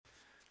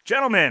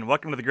Gentlemen,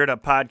 welcome to the Gird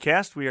Up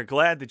Podcast. We are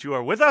glad that you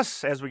are with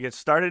us as we get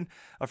started.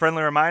 A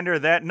friendly reminder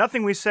that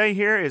nothing we say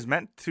here is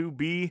meant to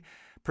be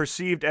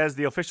perceived as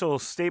the official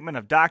statement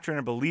of doctrine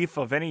or belief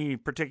of any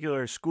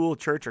particular school,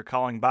 church, or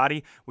calling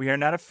body. We are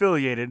not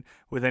affiliated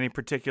with any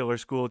particular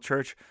school,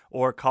 church,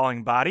 or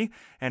calling body,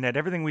 and that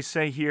everything we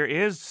say here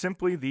is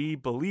simply the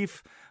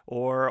belief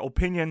or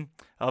opinion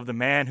of the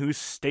man who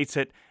states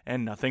it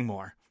and nothing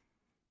more.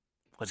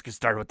 Let's get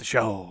started with the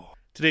show.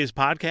 Today's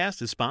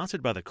podcast is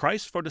sponsored by the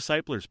Christ for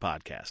Disciplers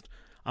podcast.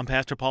 I'm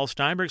Pastor Paul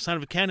Steinberg, son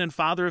of Ken and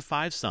father of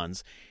 5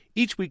 sons.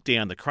 Each weekday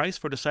on the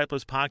Christ for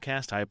Disciplers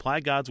podcast, I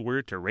apply God's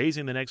word to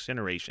raising the next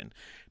generation.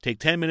 Take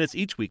 10 minutes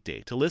each weekday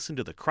to listen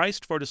to the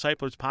Christ for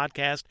Disciplers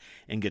podcast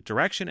and get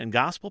direction and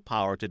gospel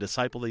power to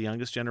disciple the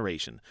youngest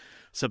generation.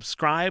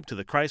 Subscribe to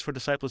the Christ for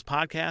Disciplers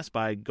podcast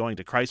by going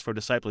to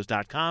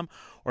christfordisciplers.com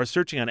or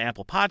searching on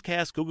Apple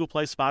Podcasts, Google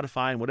Play,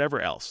 Spotify, and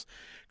whatever else.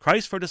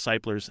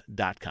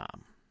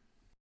 christfordisciplers.com.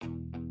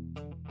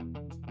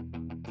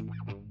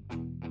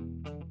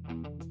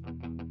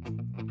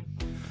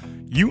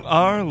 You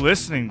are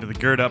listening to the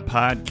Gird Up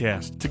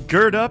Podcast. To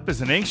gird up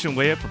is an ancient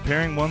way of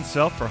preparing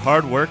oneself for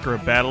hard work or a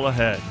battle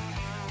ahead.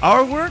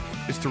 Our work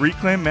is to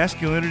reclaim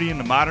masculinity in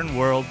the modern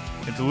world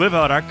and to live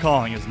out our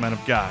calling as men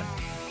of God.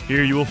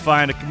 Here you will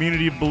find a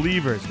community of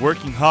believers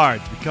working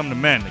hard to become the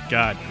men that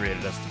God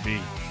created us to be.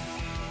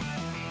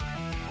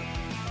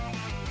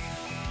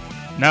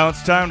 Now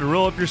it's time to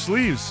roll up your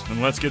sleeves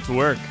and let's get to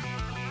work.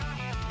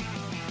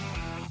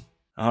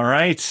 All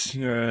right,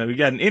 we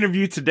got an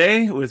interview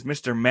today with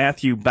Mr.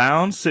 Matthew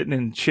Bounds. Sitting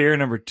in chair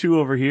number 2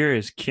 over here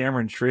is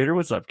Cameron Schrader.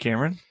 What's up,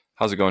 Cameron?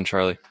 How's it going,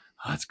 Charlie?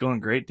 Oh, it's going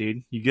great,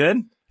 dude. You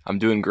good? I'm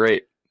doing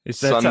great.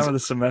 It's that time of the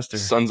semester.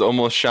 Sun's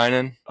almost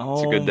shining.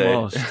 It's a good day.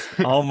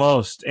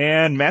 Almost.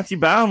 And Matthew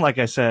Bound, like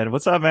I said.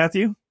 What's up,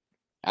 Matthew?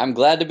 I'm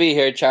glad to be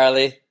here,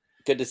 Charlie.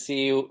 Good to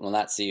see you. Well,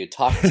 not see you.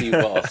 Talk to you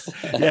both.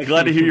 Yeah,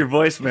 glad to hear your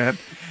voice, man.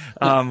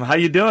 How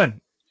you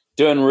doing?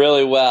 Doing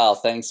really well.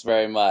 Thanks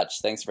very much.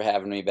 Thanks for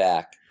having me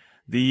back.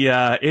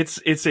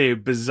 It's a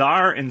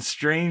bizarre and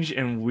strange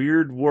and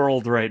weird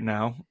world right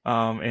now,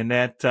 and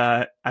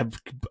that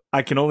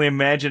I can only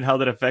imagine how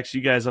that affects you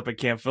guys up at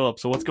Camp Phillip.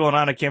 So what's going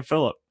on at Camp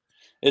Phillip?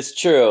 It's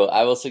true.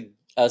 I will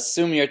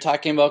assume you're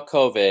talking about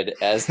COVID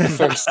as the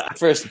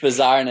first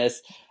bizarreness,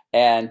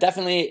 and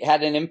definitely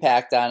had an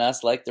impact on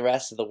us like the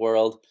rest of the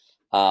world.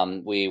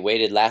 We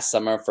waited last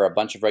summer for a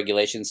bunch of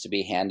regulations to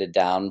be handed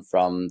down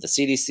from the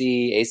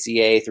CDC,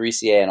 ACA,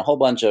 3CA, and a whole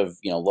bunch of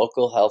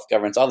local health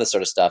governments, all this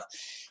sort of stuff.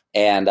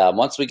 And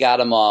once we got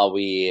them all,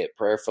 we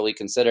prayerfully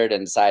considered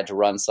and decided to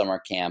run summer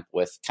camp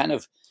with kind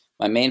of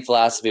our main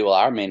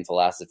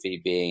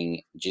philosophy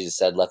being, Jesus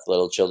said, let the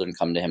little children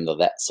come to him.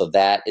 So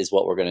that is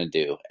what we're going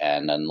to do.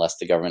 And unless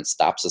the government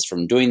stops us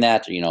from doing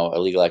that,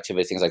 illegal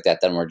activity, things like that,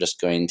 then we're just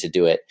going to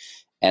do it.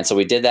 And so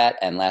we did that.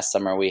 And last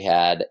summer we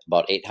had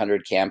about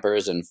 800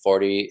 campers and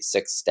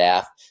 46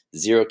 staff,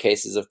 0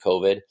 cases of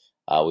COVID.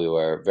 We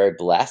were very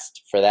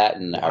blessed for that,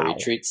 and Our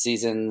retreat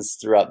seasons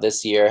throughout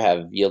this year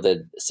have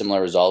yielded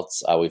similar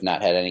results. We've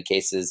not had any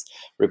cases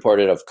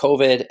reported of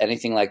COVID,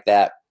 anything like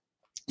that.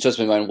 So it's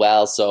been going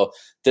well. So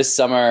this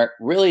summer,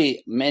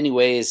 really many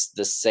ways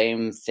the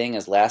same thing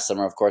as last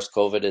summer. Of course,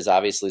 COVID is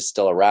obviously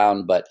still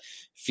around, but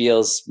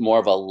feels more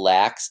of a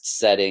laxed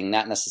setting,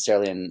 not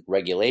necessarily in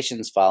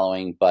regulations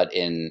following, but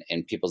in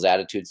people's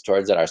attitudes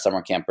towards it. Our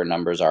summer camper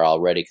numbers are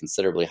already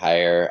considerably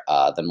higher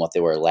than what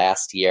they were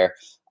last year.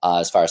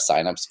 As far as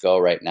signups go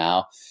right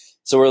now.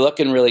 So we're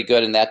looking really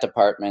good in that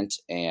department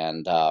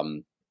and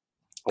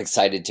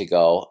excited to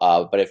go.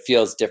 But it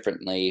feels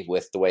differently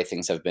with the way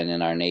things have been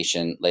in our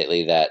nation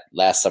lately, that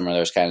last summer there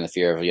was kind of the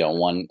fear of,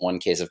 one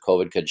case of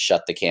COVID could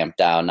shut the camp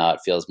down. Now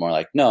it feels more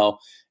like, no,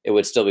 it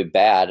would still be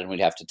bad and we'd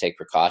have to take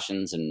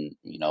precautions and,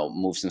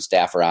 move some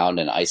staff around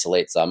and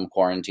isolate some,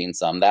 quarantine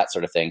some, that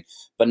sort of thing,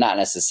 but not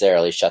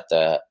necessarily shut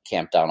the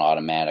camp down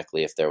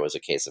automatically if there was a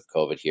case of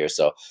COVID here.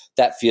 So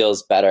that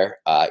feels better.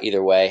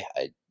 Either way,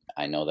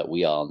 I know that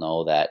we all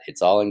know that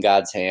it's all in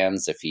God's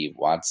hands. If he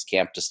wants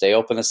camp to stay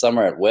open this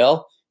summer, it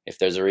will. If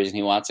there's a reason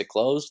he wants it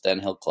closed, then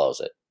he'll close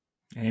it.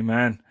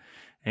 Amen.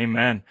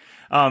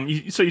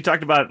 So you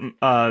talked about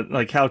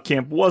like how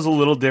camp was a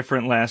little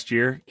different last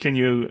year. Can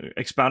you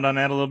expound on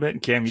that a little bit?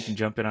 And Cam, you can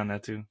jump in on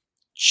that too.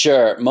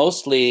 Sure.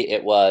 Mostly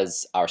it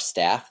was our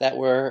staff that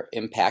were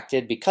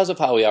impacted because of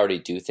how we already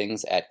do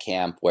things at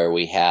camp, where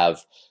we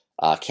have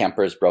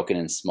campers broken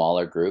in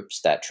smaller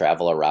groups that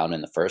travel around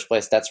in the first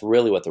place. That's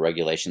really what the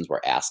regulations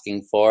were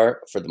asking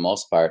for the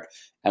most part.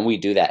 And we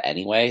do that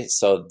anyway.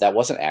 So that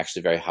wasn't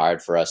actually very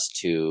hard for us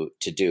to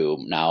do.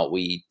 Now,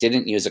 we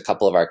didn't use a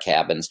couple of our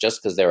cabins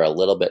just because they were a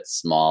little bit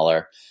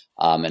smaller.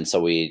 And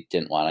so we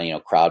didn't want to,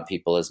 crowd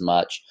people as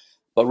much.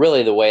 But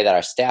really the way that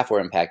our staff were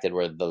impacted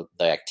were the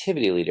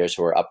activity leaders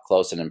who were up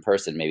close and in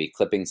person, maybe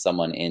clipping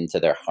someone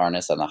into their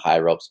harness on the high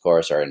ropes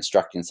course or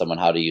instructing someone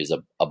how to use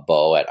a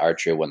bow at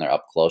archery when they're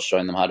up close,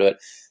 showing them how to do it.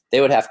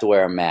 they would have to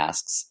wear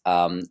masks.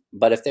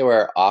 But if they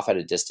were off at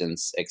a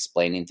distance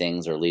explaining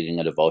things or leading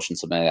a devotion,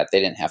 something like that,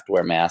 they didn't have to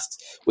wear masks.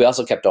 We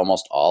also kept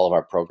almost all of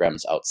our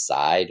programs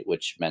outside,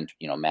 which meant,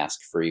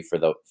 mask free for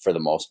the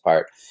most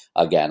part,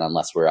 again,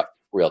 unless we're up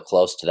real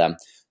close to them.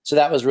 So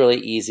that was really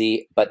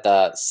easy, but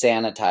the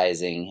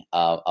sanitizing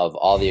of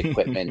all the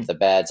equipment, the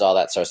beds, all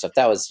that sort of stuff,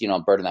 that was, a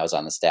burden that was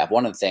on the staff.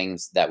 One of the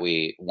things that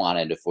we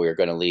wanted if we were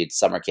going to lead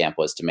summer camp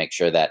was to make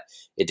sure that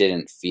it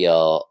didn't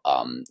feel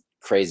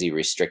crazy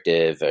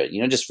restrictive or,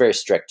 just very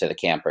strict to the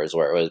campers,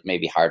 where it was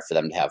maybe hard for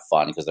them to have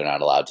fun because they're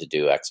not allowed to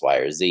do X, Y,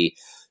 or Z.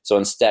 So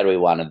instead, we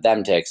wanted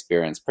them to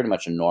experience pretty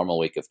much a normal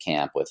week of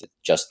camp with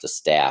just the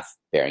staff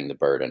bearing the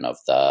burden of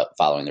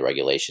following the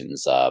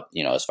regulations,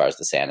 as far as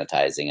the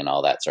sanitizing and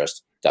all that sort of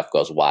stuff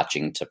goes,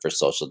 watching for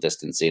social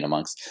distancing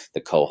amongst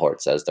the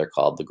cohorts, as they're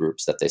called, the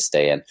groups that they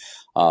stay in.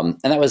 And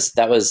that was,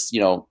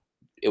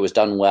 it was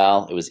done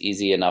well. It was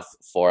easy enough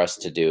for us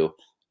to do.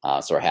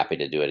 So we're happy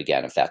to do it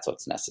again if that's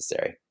what's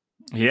necessary.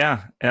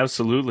 Yeah,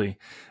 absolutely.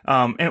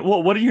 And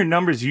what are your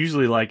numbers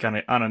usually like on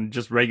a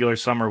just regular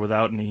summer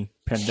without any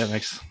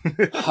pandemics?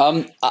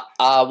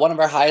 One of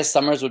our highest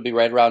summers would be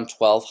right around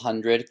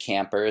 1,200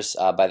 campers.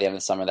 By the end of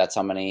the summer, that's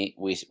how many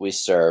we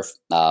serve.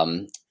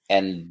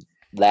 And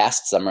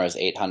last summer was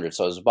 800,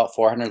 so it was about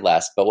 400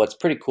 less. But what's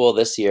pretty cool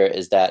this year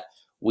is that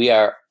we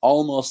are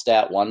almost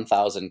at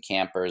 1,000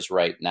 campers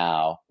right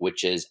now,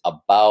 which is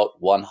about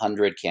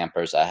 100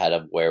 campers ahead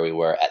of where we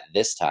were at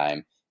this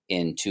time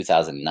in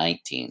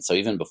 2019. So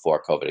even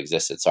before COVID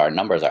existed. So our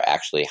numbers are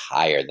actually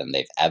higher than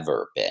they've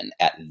ever been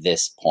at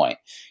this point.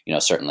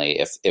 Certainly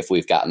if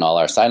we've gotten all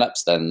our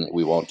signups, then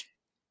we won't,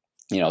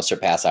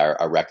 surpass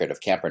our record of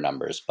camper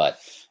numbers. But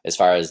as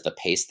far as the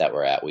pace that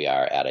we're at, we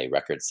are at a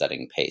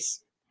record-setting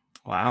pace.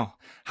 Wow.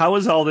 How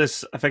has all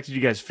this affected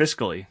you guys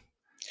fiscally?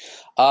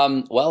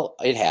 Well,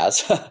 it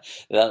has.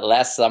 The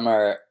last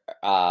summer,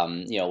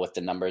 with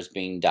the numbers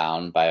being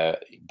down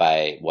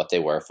by what they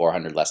were,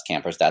 400 less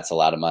campers, that's a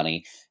lot of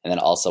money. And then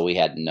also we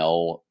had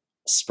no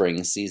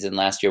spring season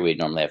last year. We'd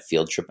normally have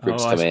field trip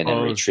groups come in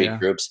and retreat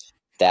groups.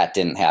 That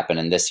didn't happen.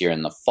 And this year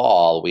in the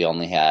fall, we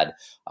only had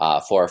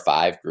 4 or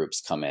 5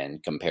 groups come in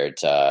compared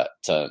to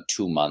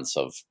 2 months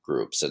of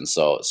groups. And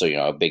so,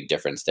 a big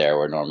difference there,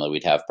 where normally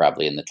we'd have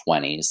probably in the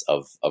 20s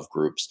of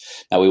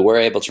groups. Now, we were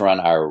able to run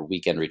our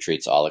weekend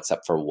retreats, all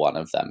except for one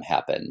of them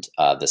happened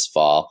this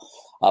fall.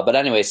 But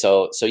anyway,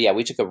 so yeah,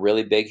 we took a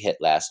really big hit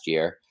last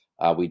year.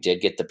 We did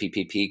get the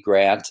PPP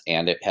grant,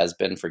 and it has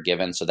been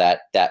forgiven. So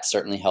that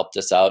certainly helped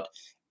us out.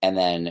 And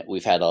then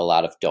we've had a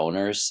lot of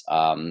donors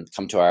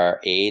come to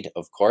our aid,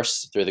 of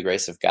course, through the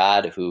grace of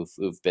God,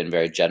 who've been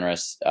very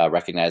generous,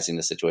 recognizing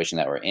the situation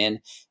that we're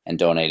in and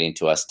donating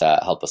to us to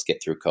help us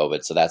get through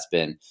COVID. So that's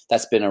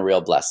been a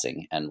real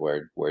blessing, and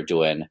we're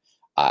doing,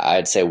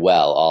 I'd say,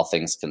 well, all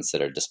things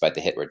considered, despite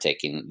the hit we're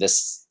taking.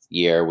 This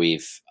year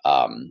we've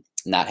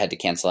not had to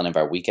cancel any of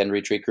our weekend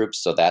retreat groups,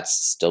 so that's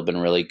still been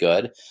really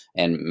good.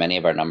 And many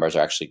of our numbers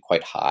are actually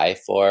quite high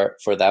for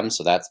them,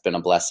 so that's been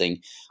a blessing.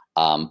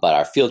 But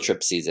our field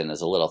trip season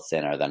is a little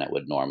thinner than it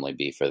would normally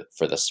be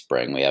for the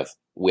spring. We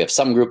have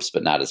some groups,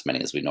 but not as many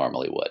as we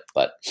normally would.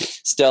 But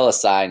still a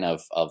sign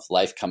of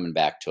life coming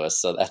back to us,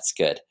 so that's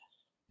good.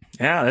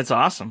 Yeah, that's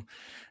awesome.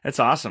 That's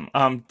awesome.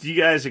 Do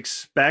you guys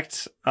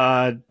expect?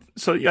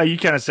 So you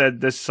kind of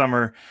said this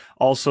summer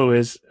also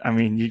is. I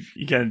mean,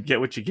 you kind of get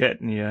what you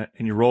get and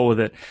you roll with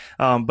it.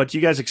 But do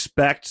you guys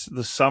expect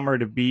the summer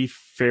to be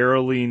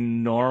fairly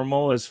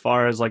normal as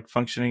far as like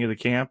functioning of the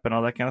camp and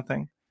all that kind of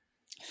thing?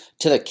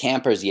 To the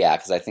campers, yeah,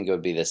 because I think it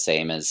would be the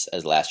same as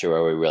last year,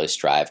 where we really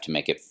strive to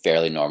make it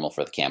fairly normal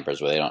for the campers,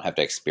 where they don't have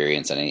to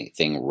experience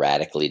anything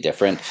radically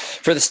different.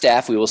 For the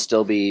staff, we will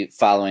still be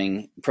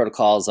following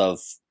protocols of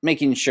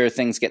making sure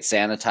things get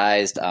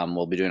sanitized.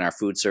 We'll be doing our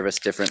food service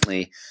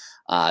differently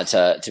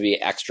to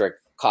be extra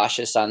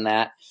cautious on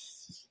that.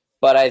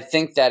 But I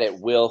think that it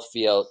will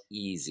feel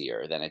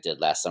easier than it did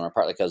last summer,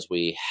 partly because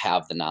we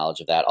have the knowledge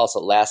of that.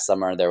 Also, last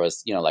summer, there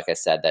was, like I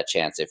said, that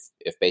chance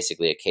if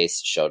basically a case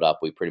showed up,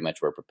 we pretty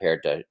much were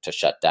prepared to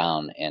shut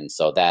down. And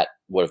so that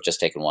would have just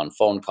taken one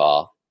phone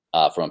call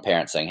from a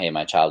parent saying, hey,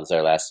 my child was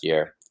there last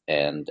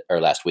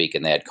week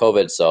and they had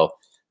COVID. So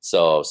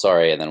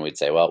sorry. And then we'd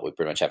say, well, we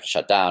pretty much have to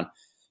shut down.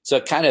 So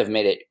it kind of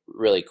made it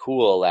really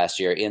cool last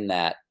year in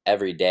that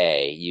every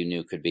day you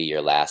knew could be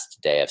your last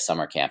day of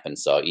summer camp. And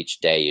so each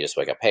day you just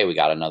wake up, hey, we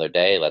got another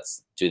day.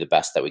 Let's do the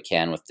best that we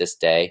can with this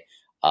day.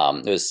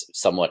 It was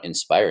somewhat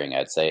inspiring,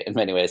 I'd say, in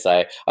many ways.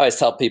 I always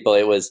tell people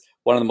it was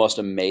one of the most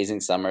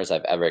amazing summers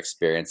I've ever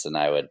experienced, and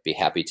I would be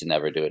happy to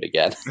never do it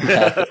again.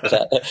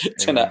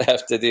 To not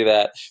have to do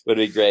that would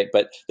be great.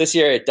 But this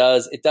year it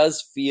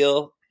does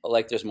feel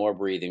like there's more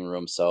breathing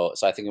room. So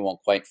I think it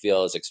won't quite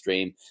feel as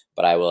extreme,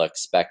 but I will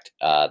expect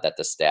that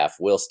the staff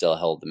will still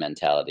hold the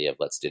mentality of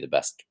let's do the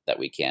best that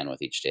we can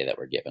with each day that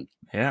we're given.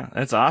 Yeah,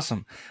 that's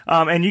awesome.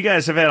 And you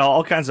guys have had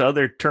all kinds of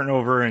other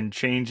turnover and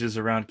changes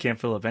around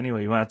Camp Philip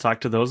anyway. You want to talk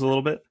to those a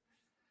little bit?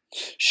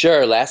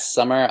 Sure. Last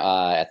summer,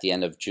 at the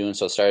end of June,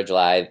 so start of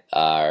July,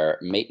 our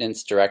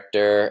maintenance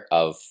director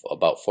of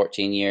about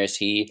 14 years,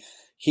 he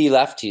he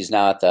left. He's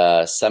now at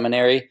the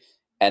seminary.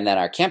 And then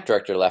our camp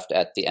director left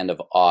at the end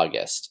of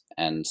August.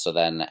 And so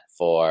then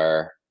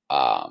for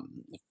a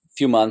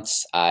few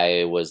months,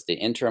 I was the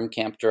interim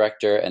camp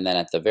director. And then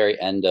at the very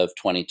end of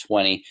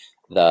 2020,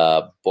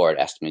 the board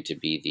asked me to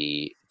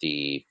be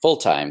the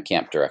full-time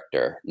camp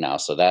director now.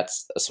 So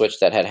that's a switch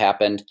that had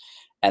happened.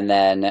 And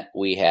then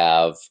we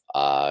have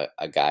a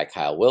guy,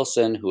 Kyle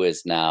Wilson, who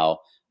is now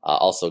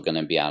also going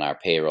to be on our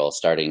payroll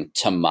starting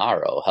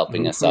tomorrow,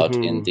 helping us out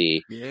in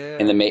the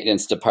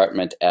maintenance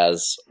department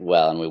as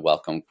well. And we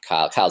welcome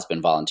Kyle. Kyle's been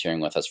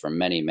volunteering with us for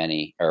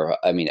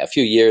a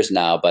few years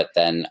now. But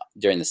then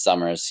during the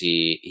summers,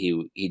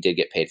 he did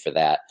get paid for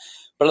that.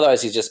 But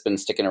otherwise, he's just been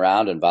sticking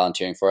around and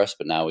volunteering for us.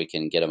 But now we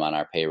can get him on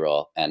our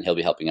payroll, and he'll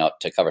be helping out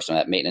to cover some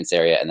of that maintenance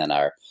area. And then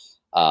our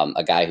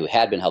a guy who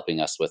had been helping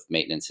us with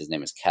maintenance, his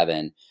name is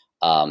Kevin.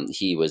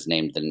 He was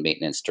named the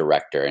maintenance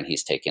director, and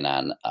he's taken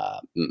on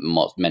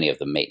many of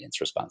the maintenance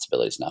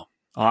responsibilities now.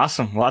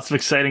 Awesome. Lots of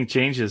exciting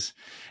changes.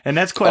 And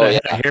that's quite a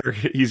head of hair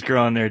he's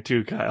growing there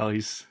too, Kyle.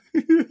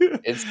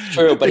 It's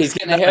true, but he's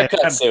getting a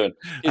haircut soon.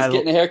 He's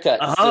getting a haircut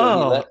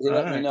soon. He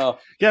let me know.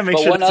 Yeah, make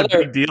sure it's a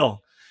big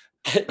deal.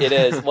 It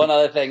is. One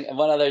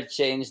other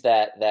change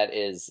that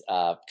is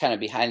kind of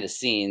behind the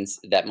scenes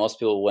that most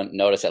people wouldn't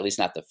notice, at least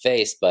not the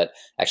face, but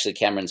actually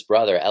Cameron's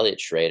brother, Elliot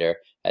Schrader,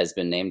 has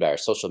been named our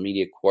social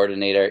media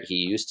coordinator.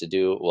 He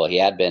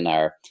had been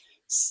our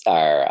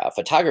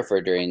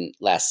photographer during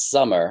last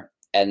summer.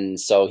 And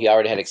so he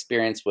already had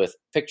experience with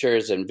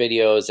pictures and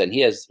videos, and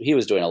he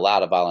was doing a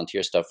lot of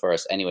volunteer stuff for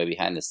us anyway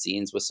behind the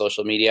scenes with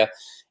social media.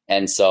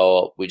 And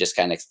so we just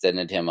kind of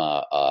extended him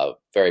a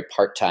very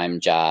part-time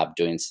job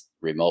doing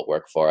remote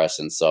work for us.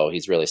 And so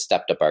he's really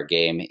stepped up our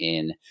game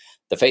in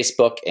the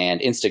Facebook and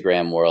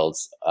Instagram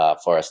worlds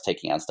for us,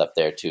 taking on stuff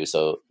there too.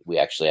 So we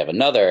actually have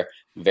another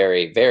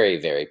very, very,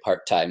 very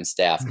part-time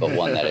staff, but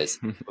one that is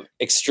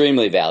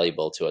extremely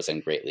valuable to us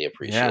and greatly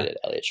appreciated,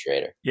 Elliot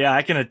Schrader. Yeah,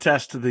 I can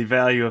attest to the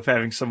value of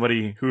having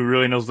somebody who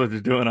really knows what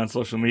they're doing on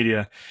social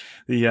media.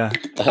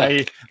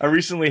 I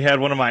recently had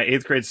one of my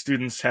 8th grade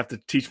students have to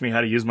teach me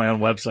how to use my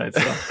own website.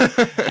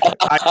 So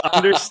I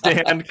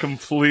understand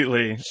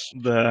completely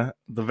the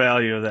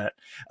value of that.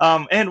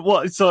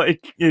 So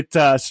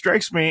it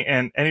strikes me,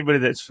 and anybody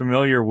that's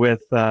familiar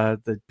with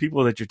the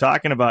people that you're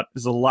talking about,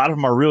 is a lot of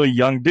them are really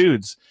young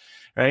dudes,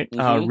 right?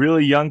 Mm-hmm.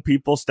 Really young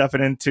people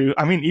stepping into,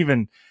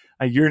 even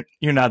you're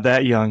not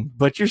that young,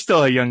 but you're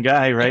still a young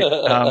guy, right?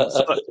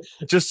 So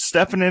just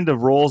stepping into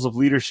roles of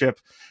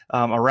leadership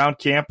around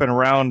camp and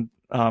around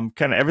kind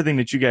of everything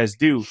that you guys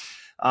do.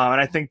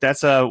 And I think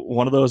that's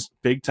one of those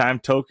big time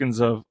tokens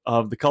of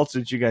the culture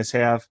that you guys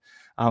have,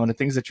 and the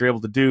things that you're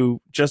able to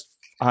do just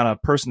on a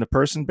person to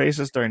person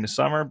basis during the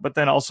summer, but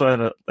then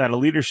also at a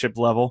leadership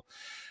level.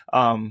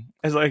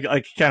 As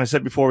like kind of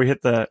said before we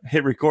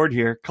hit record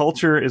here,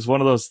 culture is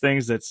one of those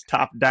things that's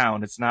top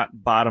down. It's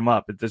not bottom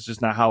up. That's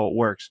just not how it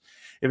works.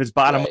 If it's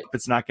bottom up,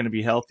 it's not going to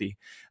be healthy.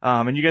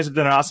 And you guys have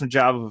done an awesome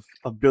job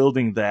of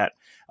building that.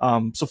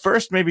 So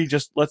first, maybe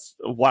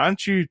why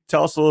don't you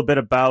tell us a little bit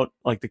about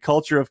like the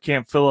culture of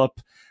Camp Phillip,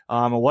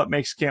 and what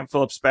makes Camp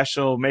Phillip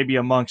special, maybe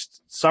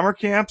amongst summer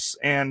camps,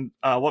 and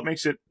what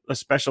makes it a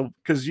special,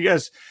 because you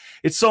guys,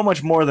 it's so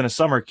much more than a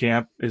summer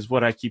camp is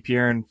what I keep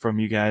hearing from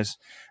you guys.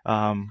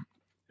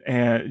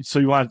 And so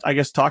you want to, I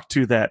guess, talk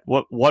to that.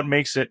 What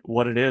makes it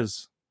what it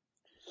is?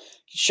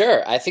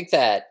 Sure. I think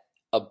that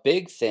a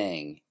big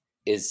thing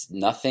is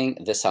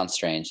this sounds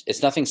strange.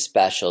 It's nothing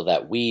special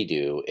that we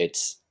do.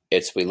 It's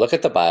we look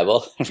at the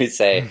Bible and we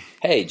say,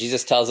 hey,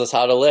 Jesus tells us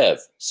how to live,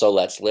 so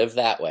let's live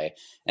that way.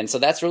 And so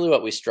that's really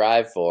what we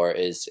strive for,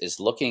 is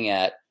looking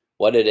at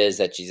what it is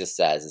that Jesus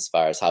says as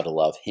far as how to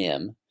love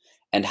him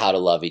and how to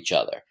love each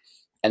other.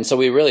 And so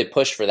we really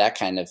push for that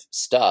kind of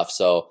stuff.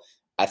 So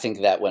I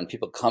think that when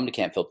people come to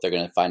Camp Phillip, they're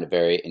going to find a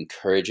very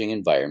encouraging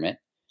environment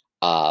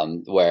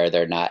where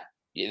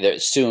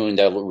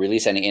they'll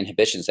release any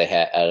inhibitions they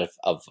have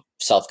of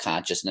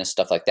self-consciousness,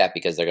 stuff like that,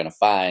 because they're going to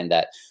find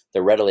that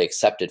they're readily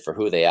accepted for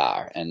who they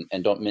are. And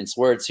don't mince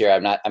words here.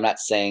 I'm not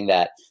saying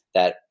that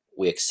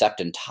we accept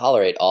and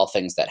tolerate all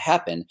things that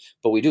happen,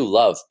 but we do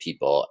love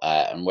people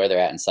and where they're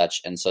at and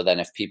such. And so then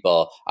if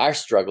people are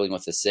struggling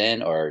with a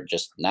sin or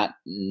just not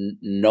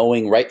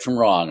knowing right from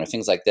wrong or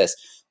things like this,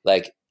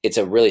 like, it's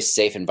a really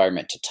safe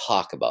environment to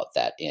talk about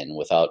that in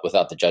without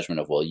the judgment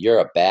of, well, you're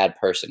a bad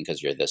person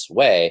because you're this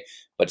way,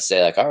 but to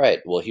say like, all right,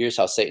 well, here's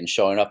how Satan's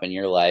showing up in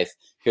your life.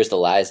 Here's the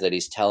lies that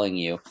he's telling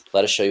you.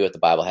 Let us show you what the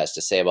Bible has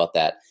to say about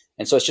that.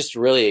 And so it's just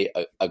really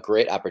a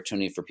great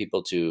opportunity for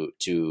people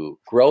to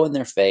grow in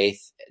their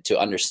faith, to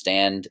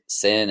understand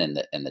sin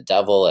and the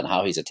devil and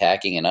how he's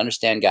attacking, and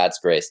understand God's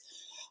grace.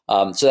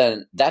 So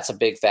then that's a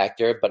big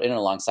factor, but in and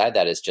alongside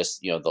that is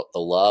just, the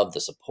love,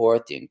 the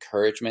support, the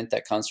encouragement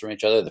that comes from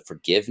each other, the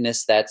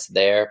forgiveness that's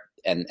there.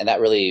 And that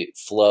really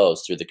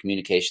flows through the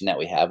communication that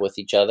we have with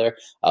each other,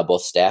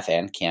 both staff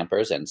and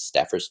campers, and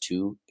staffers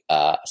to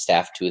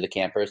staff to the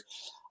campers.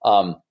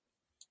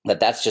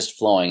 That's just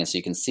flowing. And so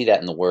you can see that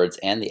in the words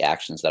and the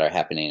actions that are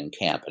happening in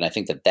camp. And I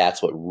think that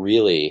that's what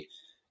really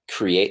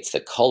creates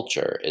the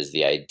culture, is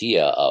the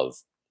idea of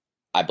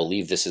I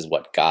believe this is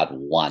what God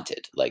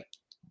wanted. Like,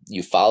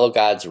 you follow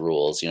God's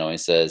rules. He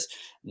says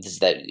this,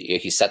 that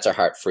he sets our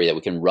heart free, that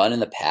we can run in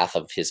the path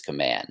of his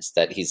commands,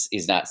 that he's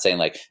not saying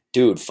like,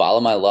 dude, follow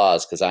my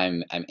laws because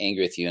I'm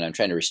angry with you and I'm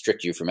trying to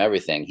restrict you from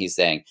everything. He's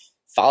saying,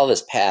 follow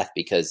this path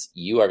because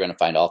you are going to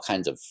find all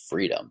kinds of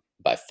freedom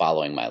by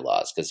following my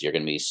laws, because you're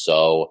going to be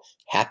so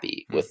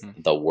happy with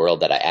the world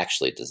that I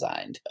actually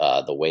designed,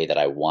 the way that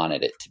I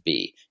wanted it to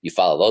be. You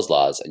follow those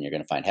laws and you're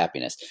going to find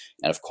happiness.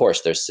 And of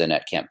course, there's sin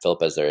at Camp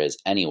Philip as there is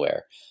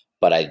anywhere.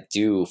 But I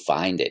do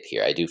find it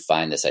here. I do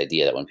find this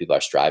idea that when people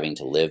are striving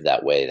to live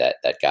that way that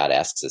God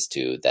asks us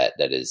to, that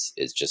is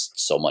just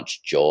so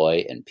much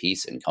joy and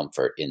peace and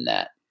comfort in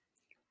that.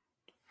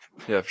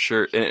 Yeah, for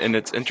sure. And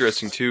it's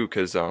interesting too,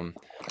 because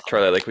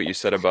Charlie, I like what you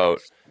said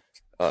about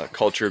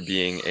culture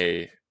being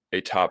a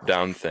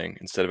top-down thing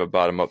instead of a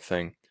bottom-up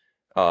thing.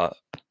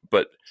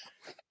 But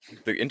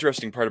the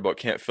interesting part about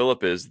Camp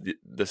Philip is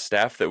the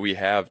staff that we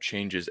have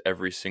changes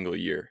every single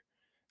year.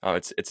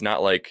 It's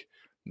not like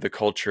the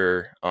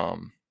culture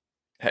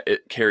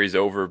it carries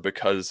over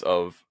because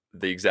of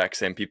the exact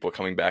same people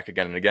coming back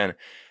again and again.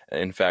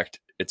 In fact,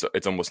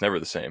 it's almost never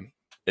the same.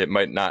 It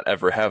might not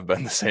ever have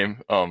been the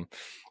same.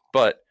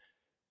 But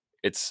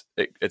it's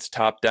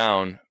top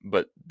down,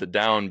 but the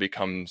down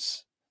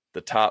becomes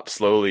the top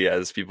slowly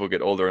as people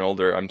get older and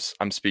older.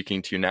 I'm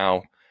speaking to you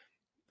now,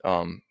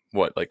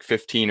 like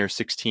 15 or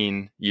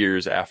 16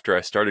 years after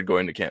I started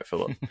going to Camp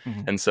Philip.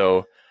 And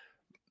so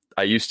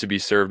I used to be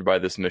served by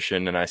this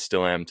mission and I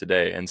still am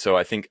today. And so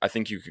I think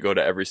you could go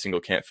to every single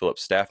Camp Philip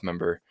staff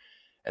member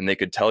and they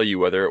could tell you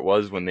whether it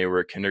was when they were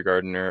a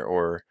kindergartner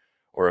or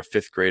a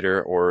fifth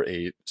grader or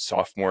a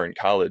sophomore in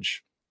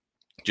college,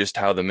 just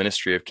how the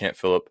ministry of Camp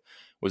Philip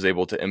was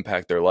able to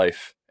impact their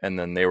life. And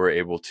then they were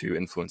able to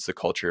influence the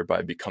culture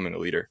by becoming a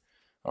leader.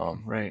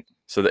 Right.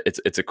 So that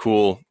it's a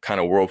cool kind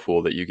of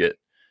whirlpool that you get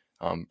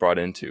brought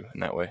into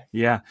in that way.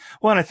 Yeah.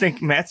 Well, and I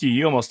think, Matthew,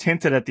 you almost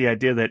hinted at the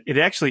idea that it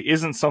actually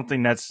isn't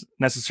something that's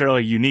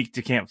necessarily unique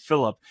to Camp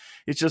Philip.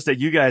 It's just that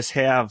you guys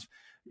have,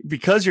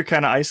 because you're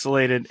kind of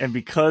isolated and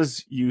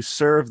because you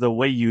serve the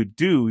way you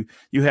do,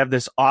 you have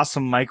this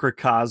awesome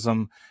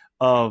microcosm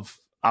of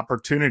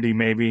opportunity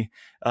maybe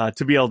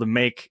to be able to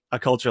make a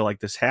culture like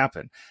this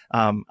happen.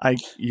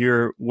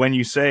 When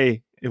you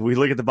say, if we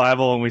look at the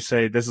Bible and we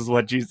say, this is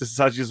how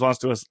Jesus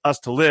wants us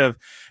to live,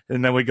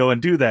 and then we go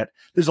and do that.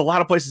 There's a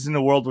lot of places in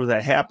the world where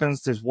that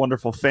happens. There's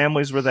wonderful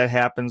families where that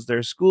happens.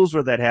 There's schools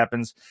where that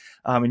happens.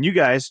 And you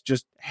guys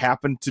just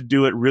happen to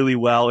do it really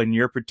well in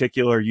your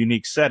particular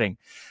unique setting.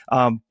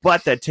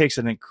 But that takes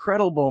an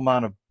incredible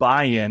amount of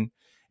buy-in,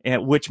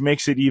 which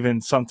makes it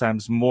even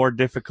sometimes more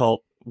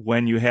difficult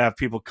when you have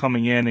people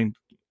coming in and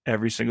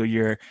every single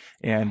year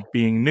and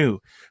being new.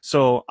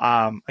 So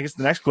I guess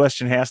the next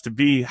question has to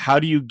be, how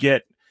do you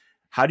get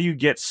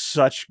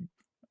such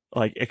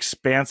like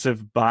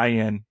expansive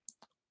buy-in,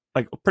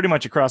 like pretty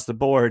much across the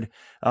board,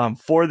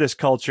 for this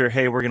culture?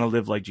 Hey, we're going to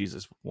live like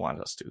Jesus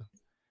wanted us to.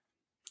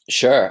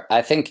 Sure.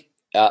 I think,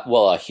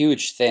 a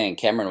huge thing,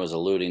 Cameron was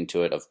alluding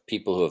to it, of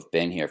people who have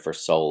been here for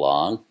so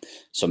long.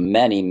 So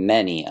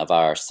many of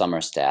our summer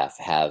staff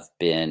have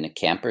been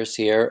campers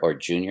here or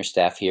junior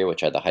staff here,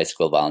 which are the high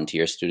school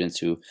volunteer students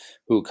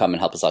who come and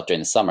help us out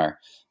during the summer.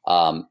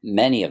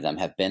 Many of them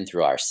have been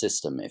through our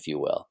system, if you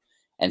will.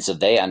 And so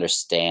they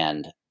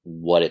understand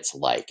what it's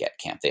like at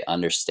camp. They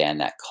understand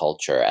that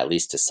culture, at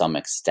least to some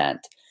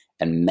extent.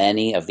 And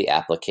many of the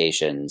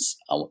applications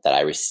that I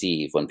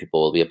receive when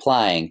people will be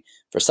applying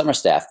for summer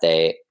staff,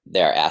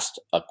 they're asked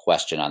a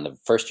question on the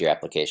first year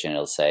application.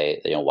 It'll say,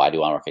 why do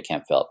you want to work at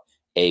Camp Philip?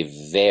 A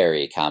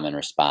very common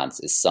response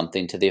is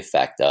something to the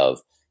effect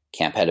of,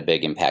 camp had a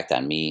big impact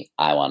on me.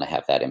 I want to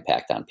have that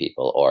impact on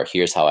people. Or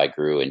here's how I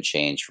grew and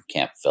changed from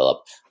Camp Philip.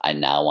 I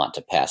now want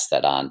to pass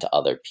that on to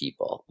other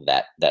people.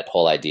 That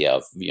whole idea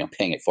of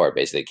paying it forward,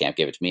 basically, camp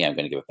gave it to me, I'm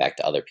going to give it back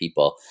to other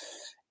people.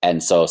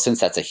 And so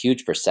since that's a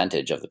huge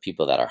percentage of the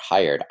people that are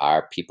hired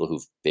are people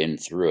who've been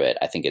through it,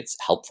 I think it's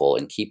helpful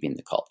in keeping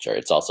the culture.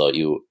 It's also,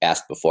 you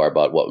asked before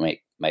about what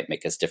might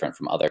make us different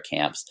from other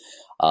camps.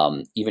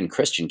 Even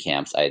Christian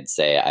camps, I'd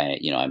say,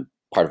 I'm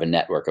part of a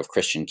network of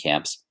Christian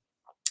camps,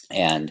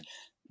 and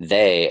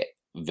they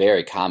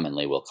very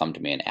commonly will come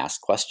to me and ask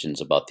questions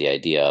about the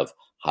idea of,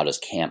 how does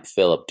Camp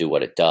Philip do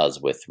what it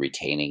does with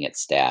retaining its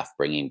staff,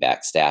 bringing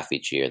back staff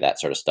each year, that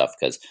sort of stuff?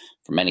 Because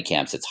for many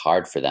camps, it's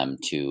hard for them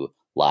to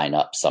line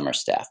up summer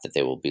staff, that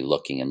they will be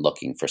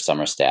looking for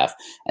summer staff,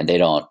 and they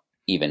don't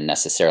even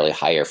necessarily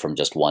hire from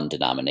just one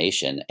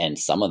denomination. And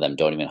some of them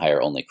don't even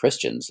hire only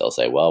Christians. They'll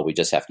say, well, we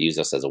just have to use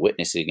this as a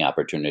witnessing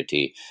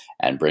opportunity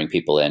and bring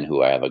people in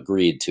who have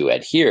agreed to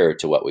adhere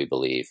to what we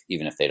believe,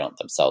 even if they don't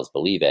themselves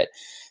believe it.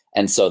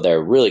 And so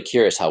they're really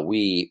curious how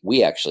we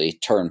actually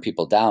turn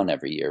people down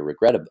every year.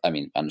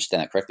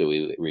 Understand that correctly.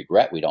 We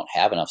regret we don't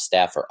have enough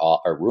staff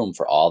or room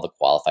for all the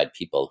qualified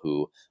people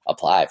who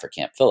apply for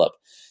Camp Philip.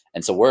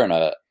 And so we're in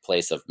a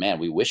place of, man,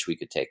 we wish we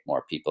could take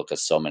more people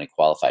because so many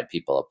qualified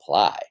people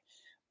apply.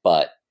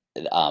 But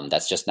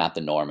that's just not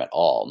the norm at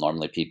all.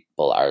 Normally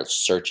people are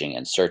searching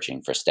and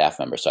searching for staff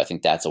members. So I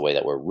think that's a way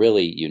that we're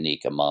really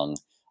unique among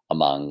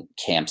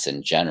camps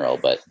in general,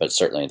 but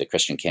certainly the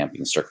Christian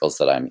camping circles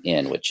that I'm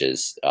in, which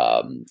is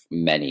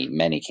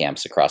many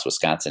camps across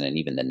Wisconsin and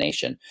even the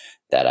nation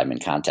that I'm in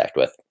contact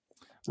with.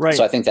 Right.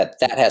 So I think that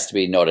has to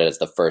be noted as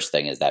the first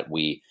thing, is that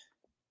we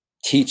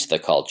teach the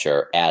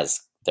culture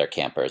as their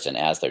campers and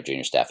as their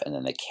junior staff, and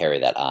then they carry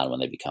that on when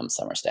they become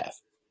summer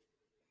staff.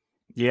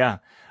 Yeah.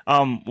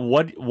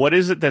 What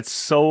is it that's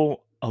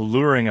so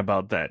alluring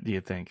about that, do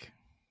you think?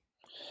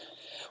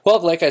 Well,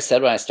 like I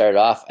said when I started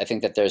off, I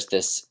think that there's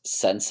this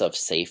sense of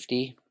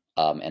safety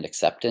and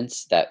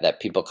acceptance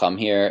that people come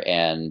here,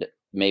 and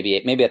maybe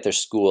at their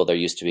school they're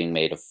used to being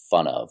made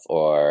fun of,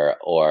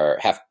 or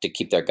have to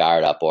keep their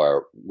guard up,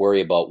 or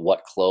worry about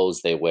what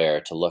clothes they wear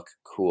to look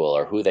cool,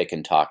 or who they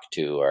can talk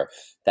to, or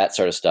that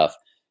sort of stuff.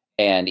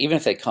 And even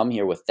if they come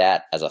here with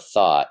that as a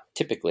thought,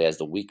 typically as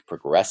the week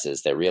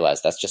progresses, they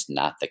realize that's just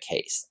not the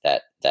case,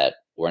 that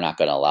we're not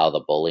going to allow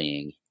the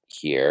bullying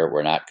here.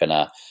 We're not going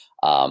to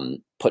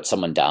put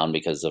someone down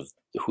because of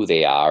who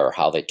they are or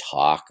how they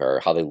talk or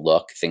how they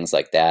look, things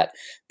like that.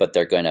 But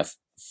they're going to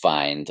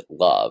find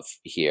love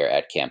here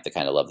at camp, the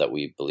kind of love that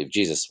we believe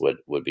Jesus would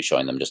be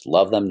showing them. Just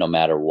love them no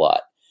matter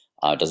what.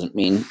 It doesn't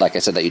mean, like I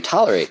said, that you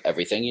tolerate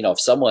everything. If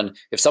someone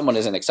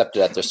isn't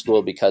accepted at their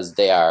school because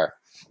they are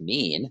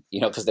mean,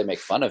 because they make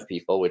fun of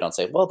people, we don't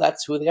say, well,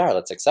 that's who they are,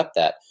 let's accept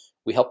that.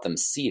 We help them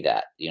see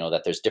that,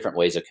 that there's different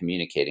ways of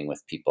communicating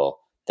with people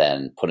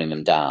than putting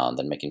them down,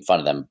 than making fun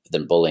of them,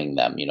 than bullying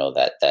them.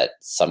 That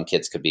some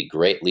kids could be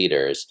great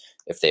leaders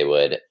if they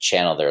would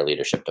channel their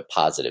leadership to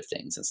positive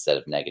things instead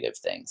of negative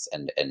things,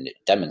 and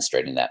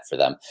demonstrating that for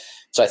them.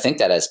 So I think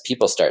that as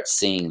people start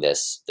seeing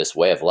this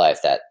way of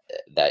life that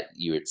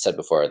you had said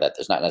before, that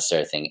there's not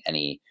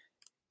necessarily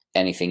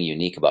anything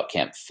unique about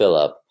Camp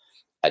Philip,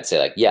 I'd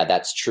say yeah,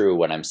 that's true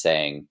when I'm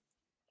saying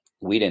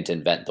we didn't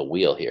invent the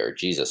wheel here.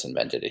 Jesus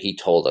invented it. He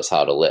told us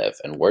how to live,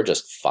 and we're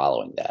just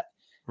following that.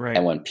 Right.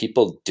 And when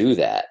people do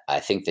that, I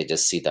think they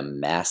just see the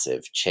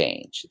massive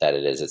change that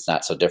it is. It's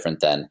not so different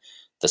than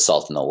the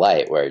salt and the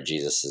light, where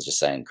Jesus is just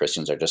saying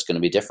Christians are just going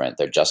to be different.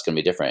 They're just going to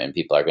be different. And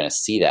people are going to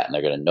see that, and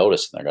they're going to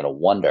notice, and they're going to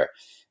wonder.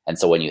 And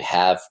so when you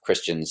have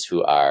Christians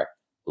who are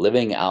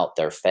living out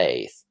their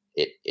faith,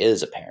 it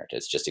is apparent.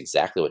 It's just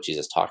exactly what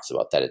Jesus talks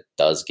about, that it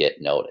does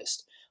get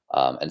noticed.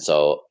 And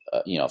so,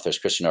 if there's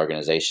Christian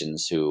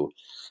organizations who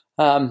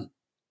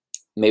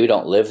maybe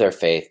don't live their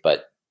faith,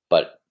 but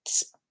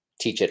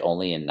teach it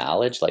only in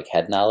knowledge, like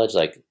head knowledge,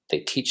 like they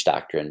teach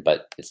doctrine,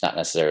 but it's not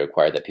necessarily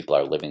required that people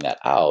are living that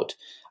out,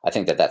 I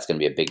think that that's going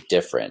to be a big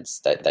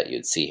difference that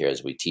you'd see here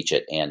as we teach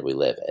it and we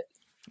live it.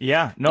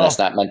 Yeah, no, and that's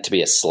not meant to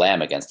be a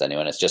slam against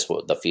anyone. It's just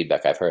the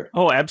feedback I've heard.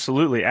 Oh,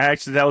 absolutely.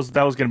 Actually, that was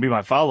going to be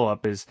my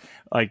follow-up, is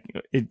like,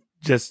 it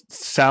just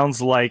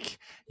sounds like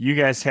you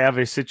guys have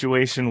a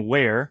situation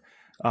where,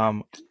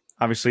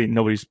 obviously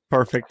nobody's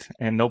perfect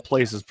and no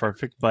place is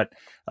perfect, but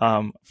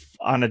on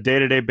a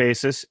day-to-day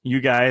basis,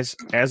 you guys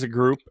as a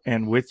group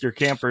and with your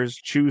campers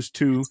choose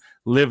to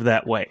live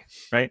that way,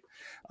 right?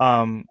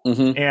 And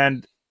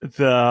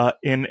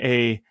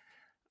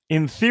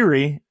in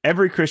theory,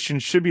 every Christian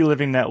should be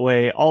living that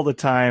way all the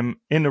time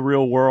in the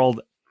real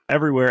world,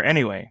 everywhere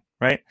anyway,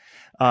 right?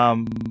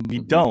 We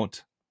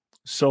don't.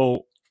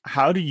 So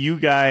how do you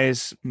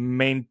guys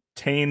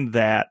maintain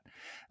that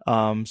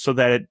so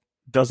that it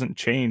doesn't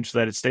change, so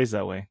that it stays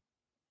that way?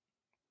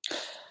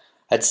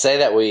 I'd say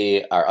that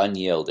we are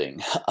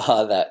unyielding,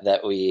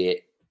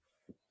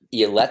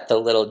 you let the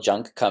little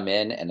junk come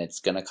in and it's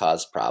going to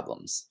cause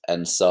problems.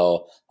 And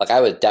so I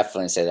would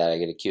definitely say that I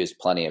get accused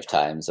plenty of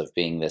times of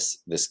being this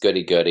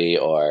goody-goody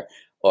or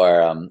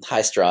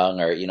high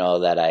strung, or,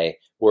 that I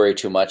worry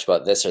too much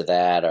about this or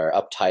that, or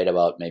uptight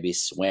about maybe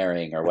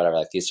swearing or whatever,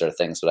 like these sort of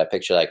things. But I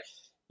picture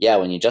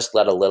when you just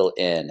let a little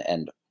in.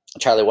 And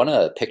Charlie, one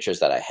of the pictures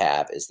that I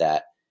have is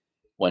that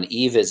when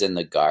Eve is in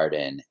the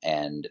garden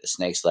and the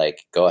snake's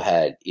like, go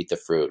ahead, eat the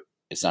fruit.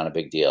 It's not a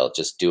big deal.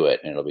 Just do it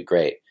and it'll be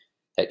great.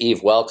 That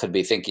Eve could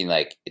be thinking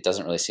it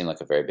doesn't really seem like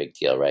a very big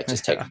deal, right?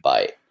 Just take a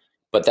bite.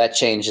 But that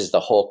changes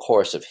the whole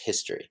course of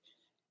history.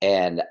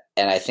 And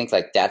I think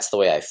that's the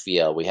way I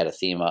feel. We had a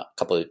theme a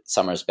couple of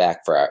summers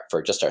back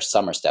for just our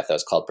summer stuff that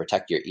was called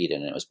Protect Your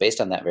Eden. And it was based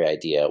on that very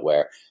idea,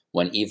 where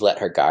when Eve let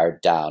her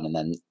guard down, and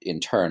then in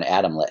turn,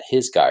 Adam let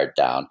his guard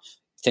down,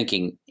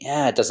 thinking,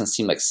 it doesn't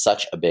seem like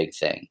such a big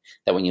thing.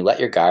 That when you let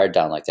your guard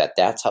down like that,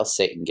 that's how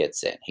Satan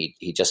gets in.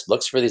 He just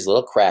looks for these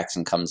little cracks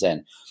and comes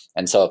in.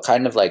 And so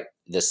kind of like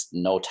this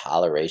no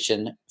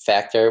toleration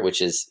factor,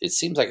 which is, it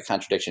seems like a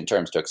contradiction in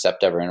terms, to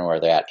accept everyone where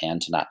they're at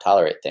and to not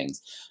tolerate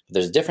things. But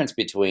there's a difference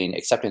between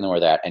accepting them where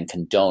they're at and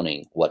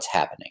condoning what's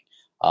happening.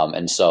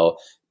 And so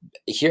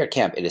here at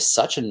camp, it is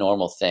such a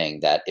normal thing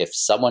that if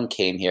someone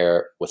came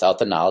here without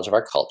the knowledge of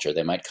our culture,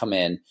 they might come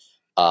in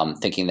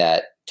thinking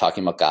that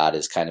talking about God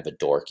is kind of a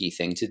dorky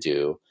thing to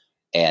do,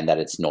 and that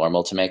it's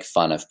normal to make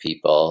fun of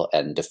people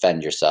and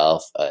defend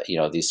yourself,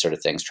 these sort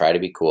of things, try to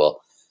be cool.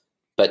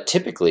 But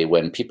typically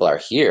when people are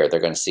here, they're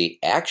going to see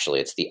actually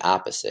it's the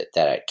opposite,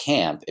 that at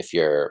camp, if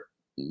you're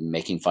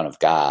making fun of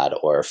God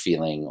or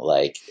feeling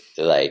like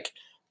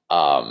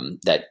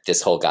that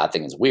this whole God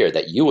thing is weird,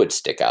 that you would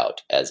stick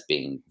out as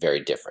being very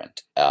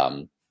different.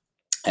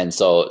 And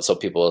so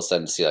people will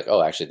suddenly see like,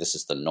 oh, actually this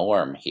is the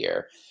norm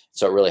here.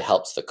 So it really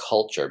helps the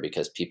culture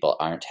because people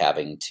aren't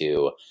having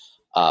to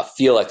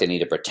feel like they need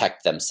to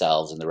protect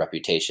themselves and the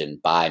reputation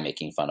by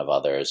making fun of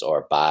others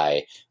or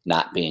by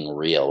not being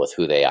real with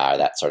who they are,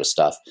 that sort of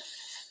stuff.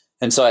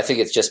 And so I think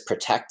it's just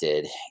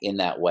protected in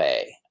that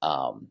way.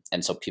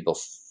 And so people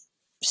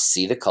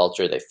see the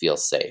culture, they feel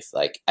safe.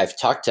 Like I've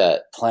talked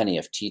to plenty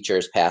of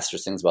teachers,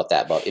 pastors, things about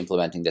that, about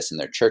implementing this in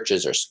their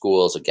churches or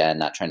schools. Again,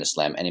 not trying to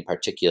slam any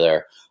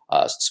particular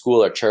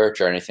school or church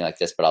or anything like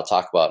this, but I'll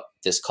talk about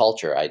this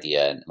culture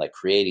idea and like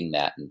creating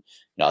that. And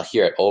I'll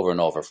hear it over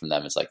and over from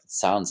them. It's like, it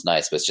sounds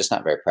nice, but it's just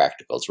not very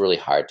practical. It's really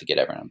hard to get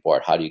everyone on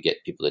board. How do you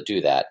get people to do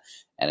that?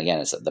 And again,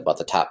 it's about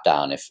the top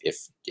down.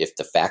 If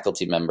the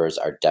faculty members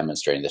are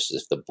demonstrating this,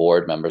 if the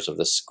board members of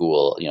the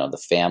school,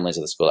 the families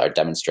of the school are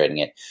demonstrating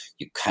it,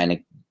 you kind of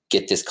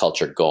get this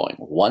culture going.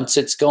 Once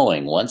it's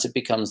going, once it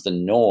becomes the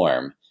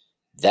norm,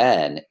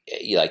 then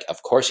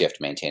of course you have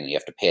to maintain it. You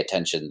have to pay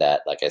attention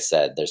that, like I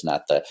said, there's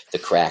not the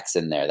cracks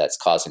in there that's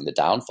causing the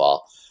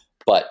downfall.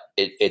 But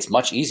it's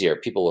much easier.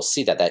 People will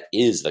see that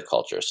is the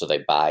culture. So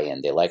they buy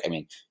in.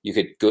 You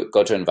could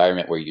go to an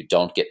environment where you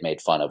don't get made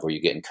fun of, where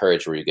you get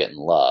encouraged, where you're getting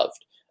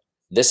loved.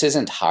 This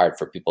isn't hard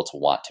for people to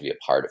want to be a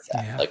part of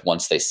that. Yeah. Like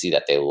once they see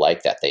that, they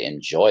like that, they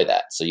enjoy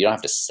that. So you don't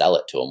have to sell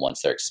it to them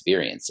once they're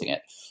experiencing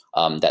it.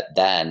 That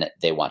then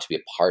they want to be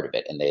a part of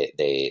it, and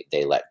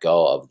they let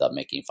go of the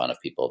making fun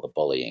of people, the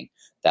bullying,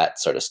 that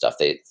sort of stuff.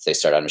 They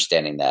start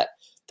understanding that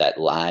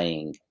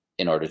lying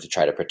in order to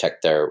try to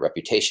protect their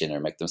reputation or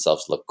make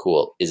themselves look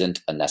cool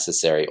isn't a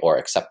necessary or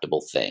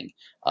acceptable thing.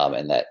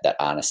 And that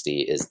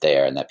honesty is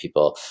there, and that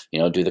people,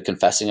 do the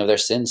confessing of their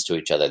sins to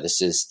each other.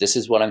 This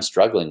is what I'm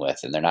struggling with.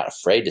 And they're not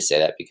afraid to say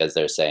that because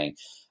they're saying,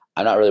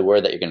 I'm not really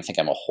worried that you're going to think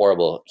I'm a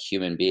horrible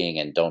human being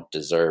and don't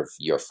deserve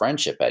your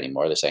friendship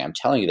anymore. They're saying, I'm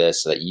telling you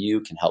this so that you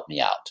can help me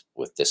out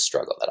with this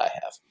struggle that I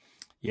have.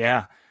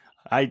 Yeah.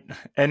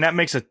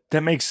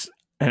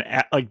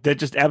 That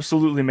just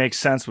absolutely makes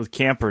sense with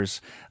campers,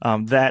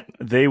 that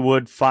they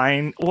would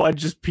find,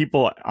 just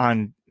people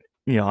on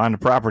the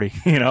property,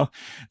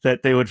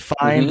 that they would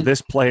find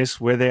this place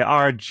where they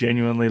are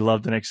genuinely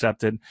loved and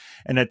accepted,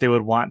 and that they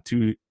would want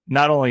to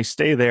not only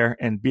stay there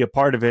and be a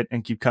part of it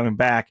and keep coming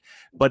back,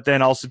 but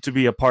then also to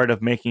be a part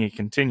of making it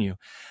continue.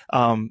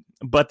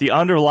 But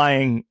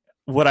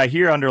what I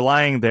hear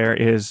underlying there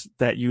is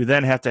that you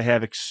then have to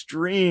have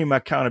extreme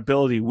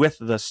accountability with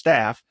the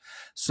staff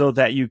so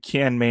that you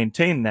can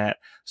maintain that,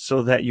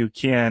 so that you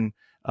can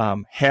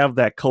have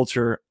that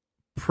culture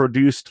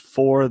produced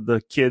for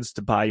the kids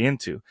to buy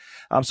into.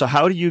 So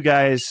how do you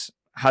guys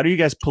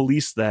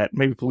police that?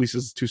 Maybe police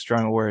is too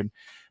strong a word,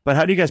 but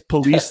how do you guys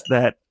police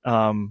that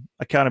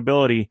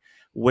accountability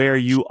where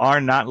you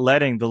are not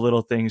letting the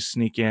little things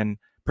sneak in,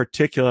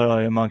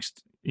 particularly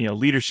amongst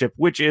leadership,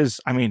 which is,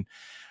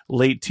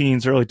 late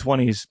teens, early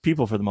 20s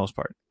people for the most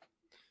part?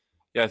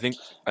 Yeah, I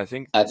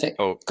think.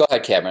 Oh, go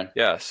ahead, Cameron.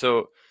 Yeah,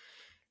 so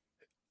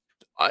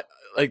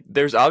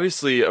there's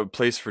obviously a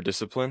place for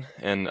discipline,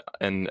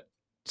 and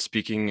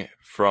speaking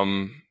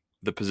from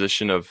the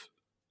position of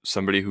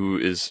somebody who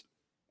is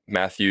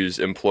Matthew's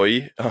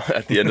employee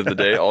at the end of the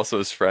day, also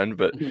his friend,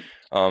 but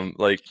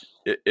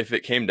if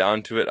it came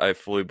down to it, I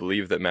fully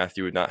believe that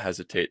Matthew would not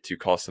hesitate to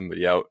call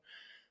somebody out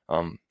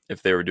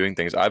if they were doing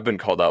things. I've been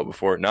called out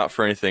before, not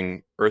for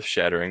anything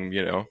earth-shattering,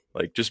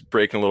 like just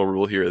breaking a little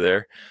rule here or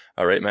there.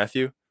 All right,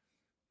 Matthew?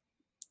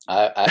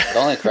 The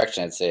only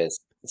correction I'd say is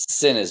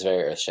sin is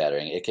very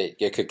earth-shattering.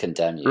 It could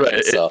condemn you.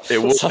 Right. So,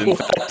 it would. In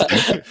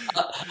fact.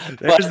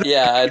 But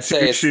yeah, I'd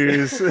say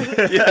it's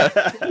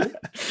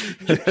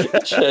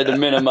trying to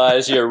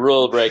minimize your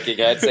rule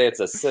breaking. I'd say it's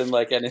a sin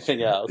like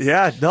anything else.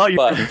 Yeah, no,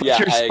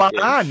 you're spot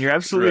on. You're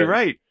absolutely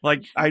right.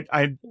 Like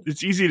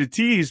it's easy to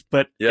tease,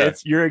 but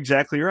you're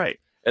exactly right.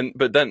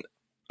 But then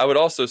I would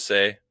also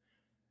say,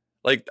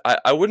 like,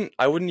 I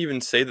wouldn't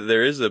even say that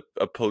there is a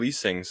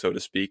policing, so to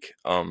speak,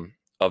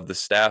 of the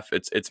staff.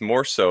 It's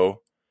more so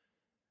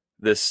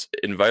this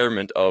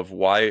environment of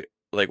why,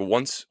 like,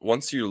 once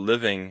you're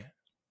living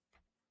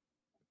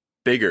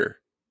bigger,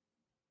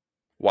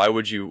 why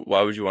would you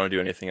want to do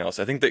anything else?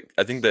 I think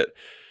that,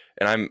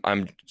 and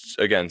I'm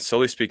again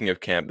solely speaking of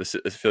camp.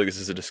 I feel like this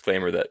is a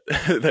disclaimer that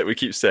that we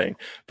keep saying,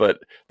 but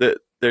that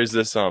there's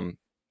this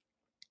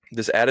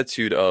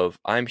attitude of,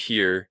 I'm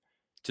here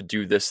to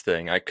do this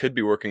thing. I could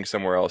be working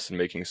somewhere else and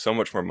making so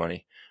much more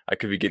money. I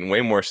could be getting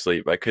way more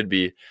sleep. I could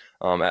be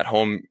at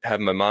home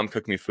having my mom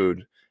cook me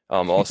food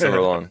all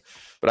summer long.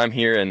 But I'm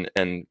here and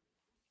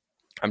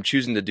I'm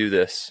choosing to do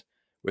this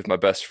with my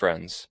best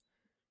friends.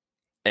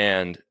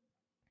 And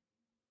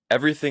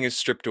everything is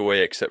stripped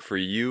away except for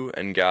you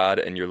and God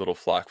and your little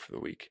flock for the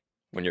week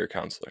when you're a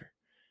counselor.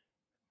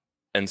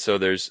 And so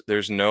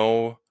there's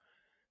no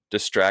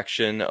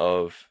distraction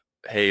of,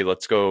 hey,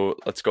 let's go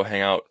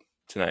hang out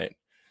tonight.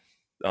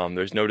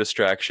 There's no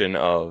distraction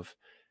of,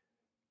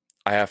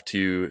 I have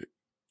to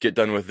get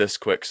done with this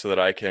quick so that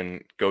I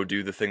can go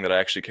do the thing that I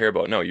actually care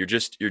about. No, you're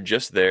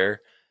just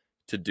there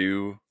to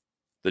do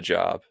the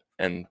job,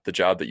 and the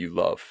job that you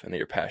love and that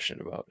you're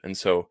passionate about. And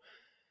so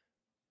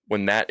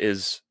when that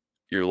is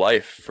your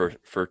life for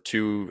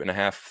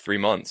 2.5, 3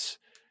 months,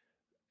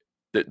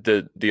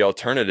 the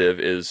alternative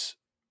is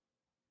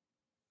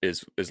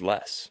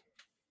less,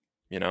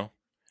 you know?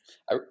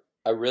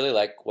 I really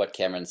like what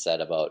Cameron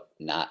said about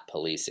not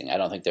policing. I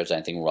don't think there's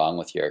anything wrong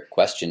with your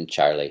question,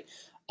 Charlie,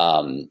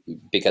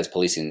 because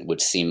policing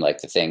would seem like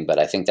the thing. But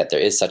I think that there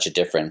is such a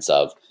difference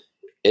of,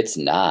 it's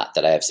not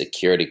that I have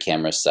security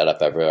cameras set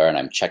up everywhere and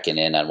I'm checking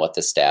in on what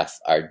the staff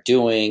are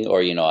doing,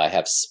 or, I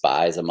have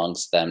spies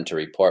amongst them to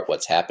report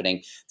what's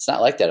happening. It's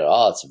not like that at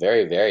all. It's a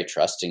very, very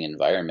trusting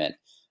environment.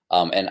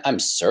 And I'm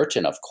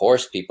certain, of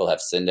course, people have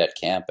sinned at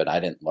camp and I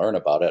didn't learn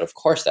about it. Of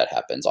course, that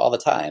happens all the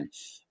time.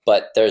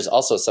 But there's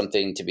also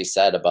something to be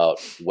said about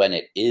when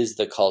it is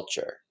the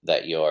culture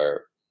that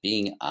you're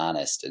being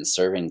honest and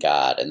serving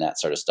God and that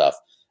sort of stuff,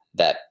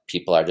 that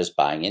people are just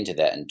buying into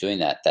that and doing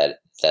that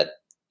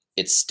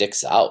it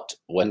sticks out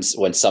when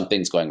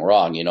something's going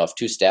wrong. If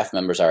two staff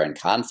members are in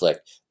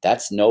conflict,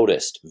 that's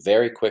noticed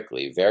very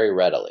quickly, very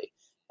readily,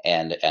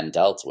 and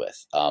dealt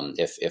with.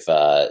 If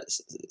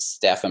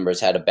staff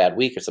members had a bad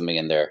week or something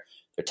and their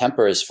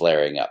temper is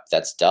flaring up,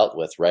 that's dealt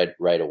with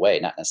right away.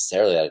 Not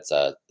necessarily that it's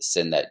a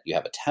sin that you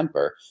have a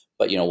temper,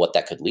 but what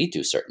that could lead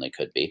to certainly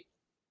could be.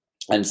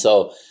 And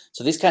so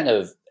these kind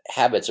of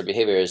habits or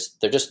behaviors,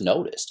 they're just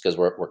noticed because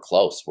we're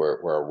close. We're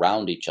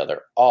around each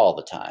other all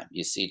the time.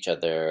 You see each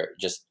other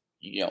just,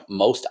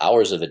 most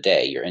hours of the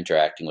day, you're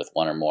interacting with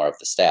one or more of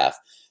the staff.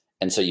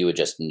 And so you would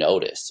just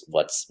notice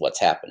what's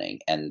happening.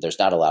 And there's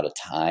not a lot of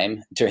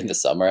time during the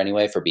summer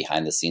anyway for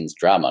behind the scenes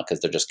drama, because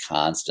they're just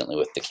constantly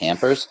with the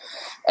campers.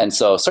 And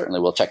so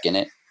certainly we'll check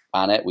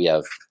on it. We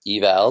have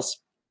evals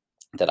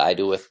that I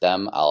do with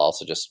them. I'll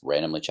also just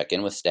randomly check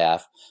in with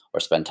staff or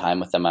spend time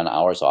with them on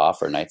hours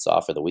off or nights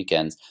off or the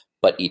weekends.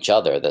 But each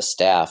other, the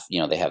staff,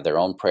 they have their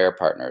own prayer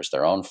partners,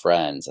 their own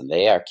friends, and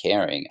they are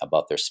caring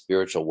about their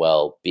spiritual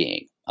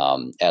well-being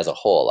as a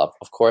whole.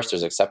 Of course,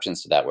 there's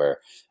exceptions to that where,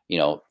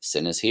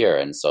 sin is here.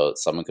 And so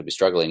someone could be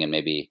struggling and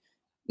maybe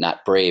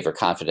not brave or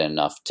confident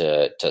enough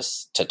to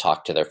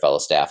talk to their fellow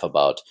staff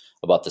about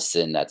the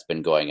sin that's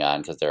been going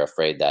on, because they're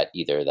afraid that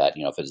either that,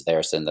 if it's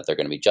their sin, that they're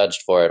going to be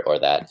judged for it, or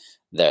that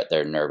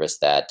they're nervous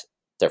that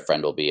their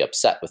friend will be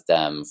upset with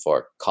them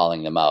for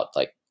calling them out.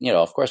 Like,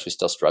 of course we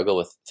still struggle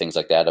with things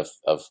like that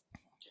of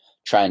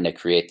trying to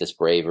create this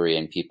bravery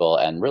in people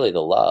and really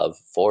the love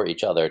for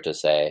each other to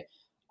say,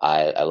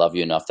 I love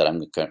you enough that I'm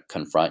going to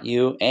confront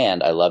you,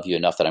 and I love you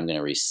enough that I'm going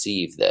to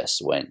receive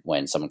this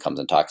when someone comes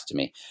and talks to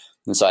me.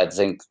 And so I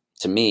think,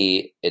 to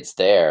me, it's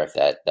there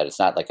that it's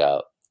not like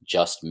a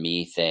just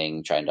me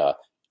thing trying to,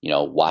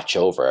 watch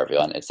over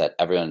everyone. It's that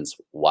everyone's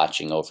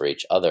watching over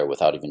each other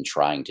without even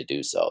trying to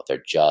do so.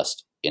 They're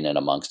just in and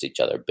amongst each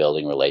other,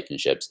 building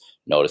relationships,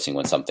 noticing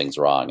when something's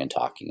wrong and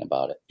talking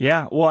about it.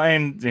 Yeah. Well,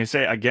 and you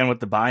say again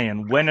with the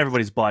buy-in, when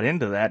everybody's bought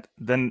into that,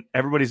 then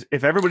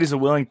if everybody's a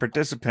willing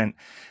participant,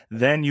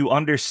 then you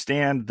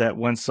understand that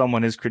when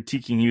someone is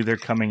critiquing you, they're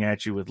coming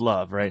at you with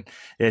love, right?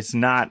 It's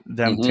not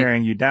them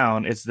tearing you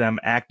down. It's them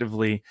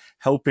actively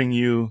helping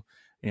you,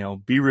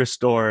 be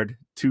restored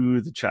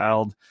to the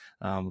child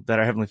that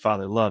our Heavenly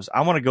Father loves.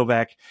 I want to go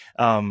back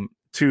to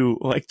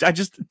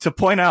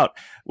point out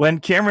when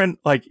Cameron,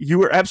 you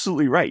were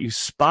absolutely right. You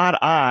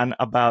spot on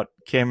about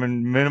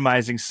Cameron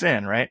minimizing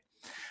sin, right?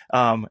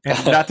 And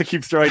not to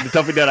keep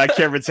dumping that on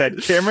Cameron's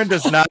head. Cameron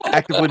does not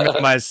actively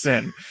minimize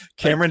sin.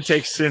 Cameron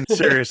takes sin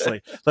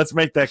seriously. Let's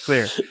make that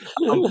clear.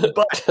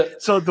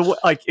 But so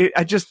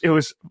it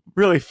was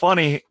really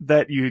funny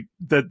that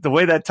the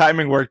way that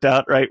timing worked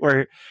out, right?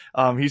 Where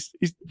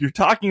you're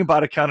talking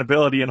about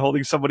accountability and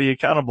holding somebody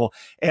accountable,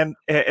 and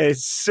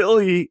as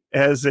silly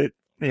as it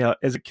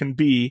can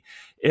be,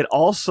 it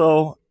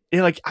also,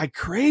 I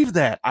crave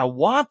that. I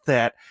want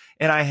that.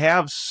 And I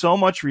have so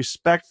much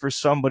respect for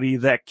somebody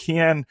that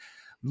can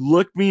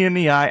look me in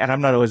the eye. And I'm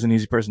not always an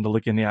easy person to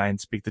look in the eye and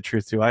speak the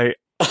truth to. I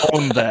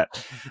own that.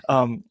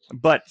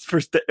 But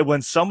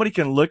when somebody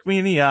can look me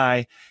in the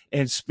eye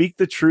and speak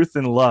the truth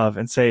in love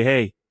and say,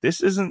 hey,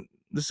 this isn't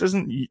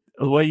the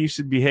way you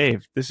should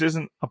behave. This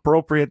isn't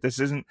appropriate. This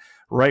isn't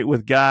right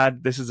with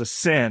God. This is a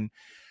sin.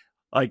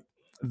 Like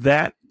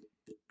that.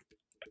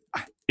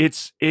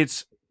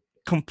 It's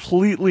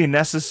completely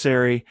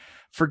necessary.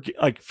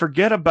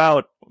 Forget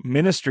about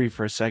ministry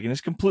for a second.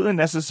 It's completely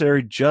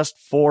necessary just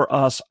for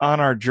us on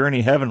our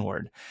journey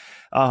heavenward.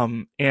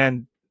 And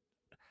do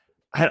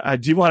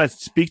you want to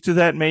speak to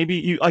that? Maybe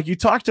you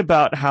talked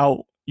about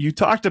how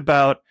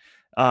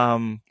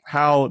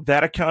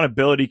that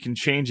accountability can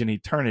change in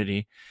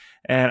eternity.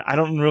 And I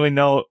don't really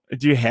know.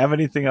 Do you have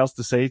anything else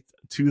to say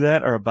to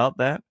that or about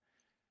that?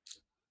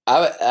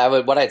 I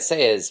would. What I'd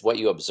say is what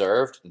you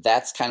observed.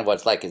 That's kind of what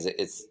it's like.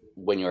 It's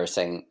when you were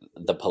saying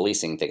the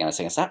policing thing, and I was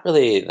saying it's not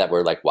really that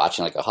we're like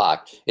watching like a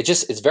hawk.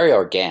 It's very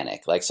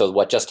organic. Like, so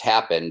what just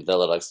happened, the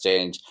little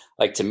exchange,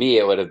 like to me,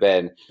 it would have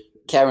been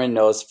Cameron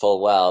knows full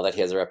well that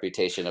he has a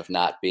reputation of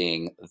not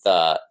being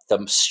the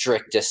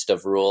strictest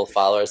of rule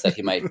followers, that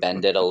he might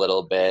bend it a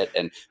little bit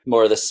and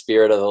more the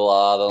spirit of the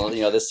law,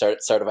 this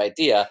sort of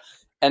idea.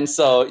 And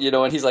so,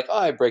 when he's like, oh,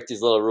 I break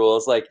these little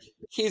rules, like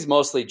he's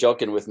mostly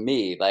joking with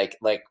me, like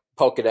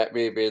poking at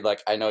me, being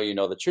like, I know you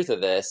know the truth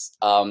of this.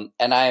 And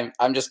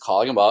I'm just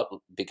calling him out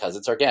because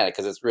it's organic,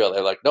 because it's real.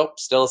 They're like, nope,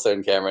 still a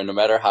sin, Cameron. No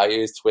matter how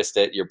you twist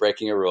it, you're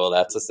breaking a rule.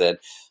 That's a sin.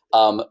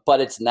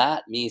 But it's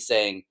not me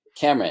saying,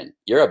 Cameron,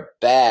 you're a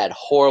bad,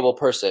 horrible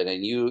person,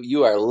 and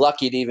you are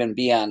lucky to even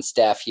be on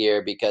staff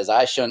here because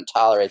I shouldn't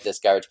tolerate this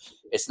garbage.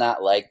 It's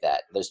not like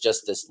that. There's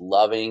just this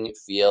loving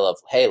feel of,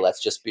 hey, let's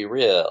just be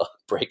real.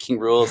 Breaking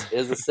rules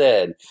is a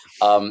sin.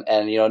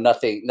 And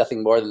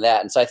nothing more than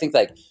that. And so I think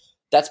like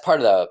that's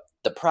part of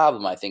the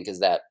problem, I think, is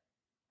that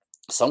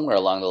somewhere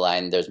along the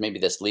line, there's maybe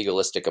this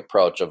legalistic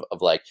approach of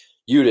like,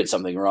 you did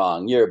something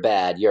wrong, you're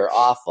bad, you're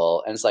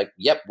awful. And it's like,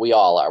 yep, we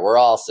all are. We're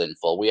all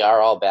sinful. We are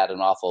all bad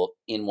and awful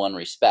in one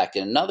respect.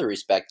 In another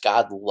respect,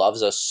 God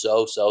loves us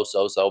so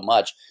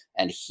much.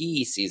 And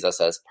he sees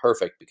us as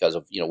perfect because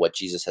of, what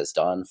Jesus has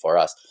done for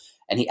us.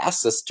 And he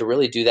asks us to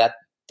really do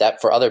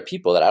that for other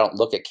people, that I don't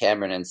look at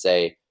Cameron and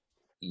say,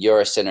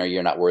 you're a sinner,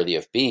 you're not worthy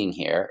of being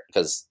here.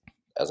 Because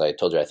as I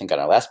told you, I think on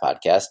our last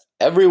podcast,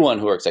 everyone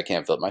who works at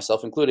Camp Philip,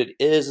 myself included,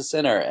 is a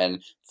sinner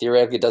and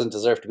theoretically doesn't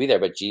deserve to be there.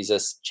 But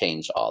Jesus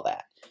changed all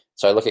that.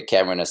 So I look at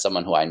Cameron as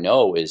someone who I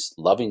know is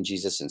loving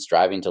Jesus and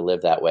striving to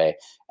live that way.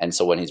 And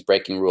so when he's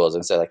breaking rules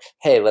and say like,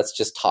 hey, let's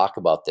just talk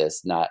about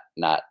this, not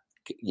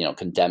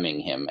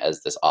condemning him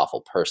as this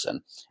awful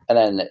person. And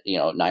then,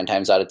 9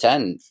 times out of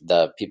 10,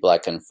 the people I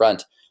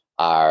confront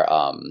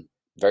are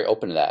very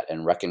open to that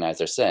and recognize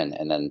their sin.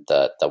 And then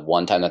the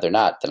one time that they're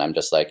not, then I'm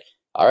just like,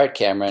 all right,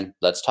 Cameron,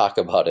 let's talk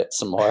about it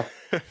some more.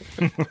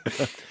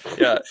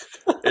 Yeah,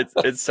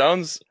 it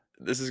sounds,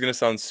 this is going to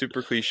sound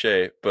super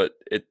cliche, but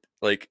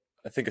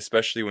I think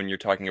especially when you're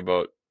talking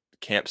about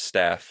camp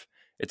staff,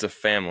 it's a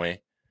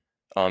family,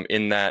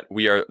 in that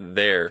we are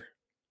there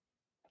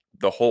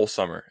the whole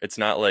summer. It's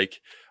not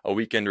like a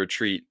weekend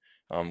retreat,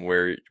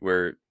 where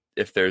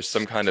if there's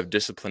some kind of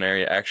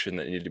disciplinary action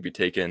that needed to be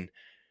taken,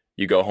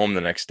 you go home the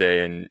next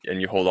day and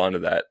you hold on to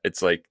that.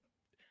 It's like,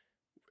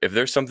 if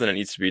there's something that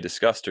needs to be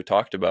discussed or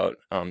talked about,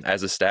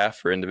 as a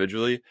staff or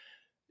individually,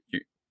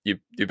 you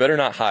better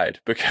not hide,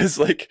 because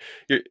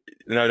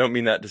and I don't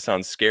mean that to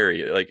sound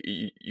scary. Like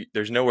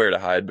there's nowhere to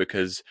hide,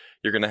 because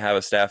you're going to have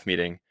a staff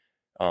meeting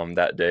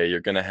that day.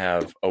 You're going to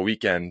have a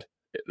weekend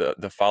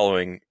the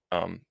following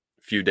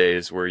few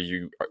days where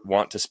you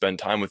want to spend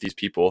time with these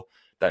people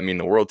that mean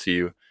the world to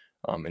you,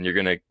 and you're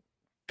going to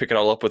pick it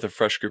all up with a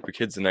fresh group of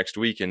kids the next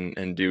week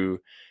and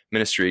do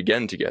ministry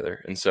again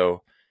together. And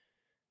so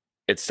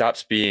it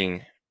stops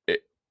being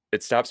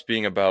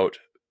about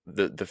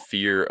the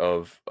fear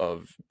of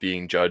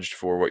being judged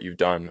for what you've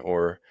done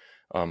or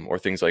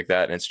things like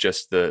that. And it's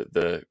just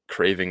the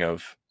craving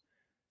of,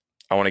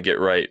 I want to get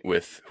right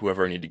with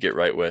whoever I need to get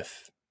right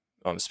with,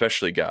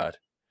 especially God,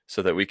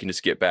 so that we can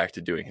just get back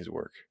to doing his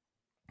work.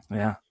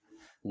 Yeah,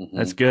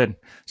 that's good.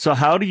 So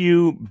how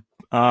do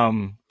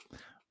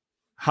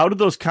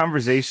those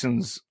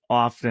conversations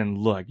often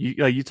look?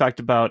 You talked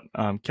about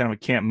kind of a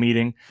camp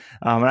meeting,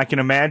 and I can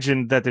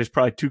imagine that there's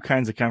probably 2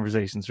 kinds of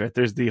conversations, right?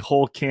 There's the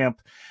whole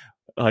camp,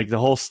 like the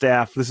whole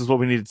staff, this is what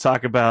we need to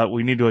talk about.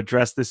 We need to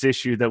address this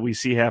issue that we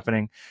see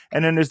happening.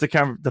 And then there's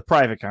the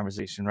private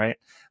conversation, right?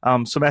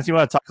 So Matthew, you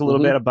want to talk a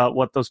little bit about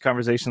what those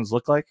conversations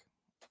look like?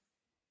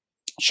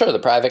 Sure. The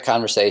private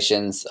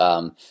conversations,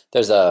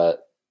 there's a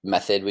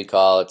method we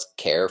call it's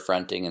care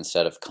fronting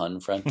instead of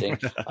confronting.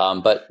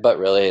 But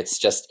really it's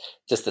just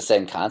the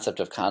same concept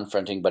of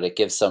confronting, but it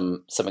gives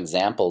some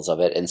examples of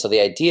it. And so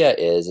the idea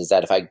is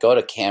that if I go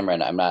to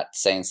Cameron, I'm not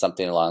saying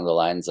something along the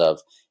lines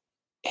of,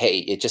 hey,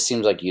 it just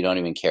seems like you don't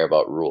even care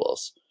about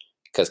rules,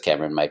 because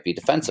Cameron might be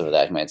defensive of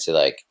that. He might say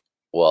like,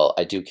 well,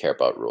 I do care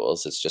about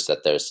rules. It's just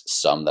that there's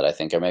some that I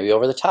think are maybe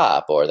over the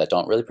top or that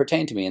don't really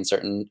pertain to me in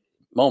certain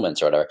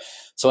moments or whatever.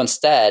 So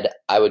instead,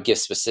 I would give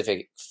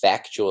specific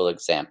factual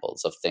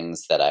examples of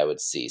things that I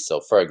would see. So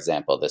for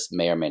example, this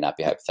may or may not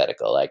be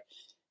hypothetical, like,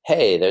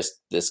 hey, there's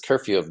this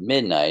curfew of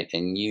midnight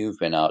and you've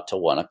been out to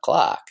 1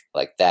 o'clock.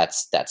 Like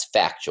that's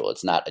factual.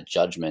 It's not a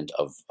judgment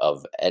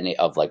of any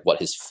of like what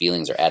his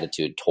feelings or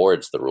attitude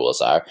towards the rules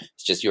are.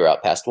 It's just you were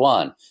out past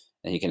 1.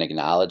 And he can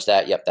acknowledge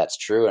that, yep, that's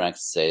true. And I can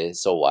say,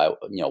 so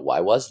why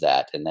was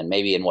that? And then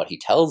maybe in what he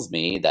tells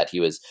me that he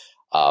was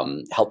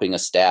helping a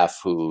staff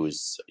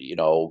whose,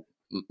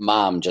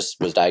 mom just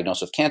was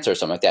diagnosed with cancer or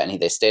something like that. And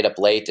they stayed up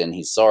late and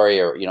he's sorry,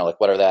 or, like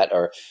whatever that,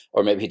 or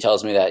maybe he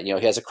tells me that, he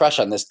has a crush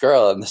on this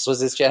girl and this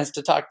was his chance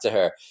to talk to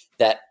her,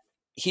 that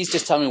he's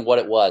just telling me what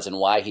it was and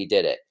why he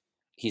did it.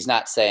 He's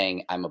not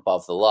saying I'm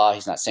above the law.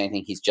 He's not saying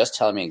anything. He's just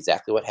telling me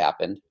exactly what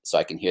happened so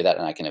I can hear that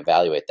and I can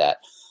evaluate that.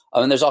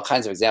 And there's all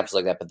kinds of examples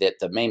like that. But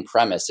the main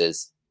premise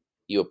is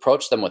you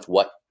approach them with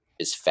what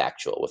is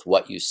factual, with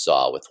what you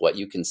saw, with what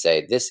you can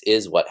say, this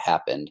is what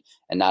happened,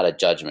 and not a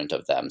judgment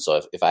of them.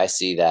 So if I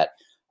see that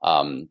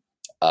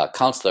a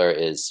counselor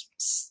is,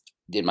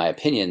 in my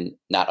opinion,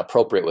 not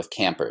appropriate with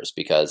campers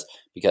because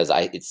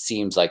it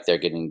seems like they're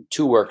getting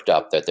too worked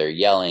up, that they're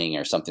yelling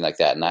or something like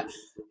that. And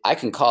I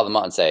can call them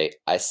out and say,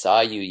 I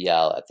saw you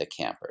yell at the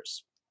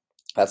campers.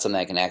 That's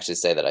something I can actually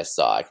say that I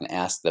saw. I can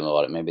ask them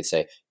about it. Maybe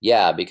say,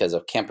 yeah, because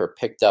a camper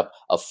picked up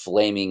a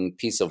flaming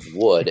piece of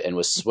wood and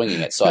was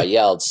swinging it. So I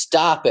yelled,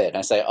 stop it. And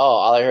I say, oh,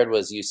 all I heard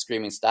was you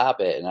screaming, stop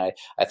it. And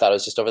I thought it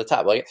was just over the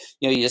top. Like,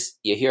 you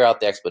hear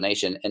out the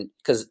explanation. And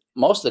because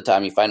most of the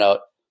time you find out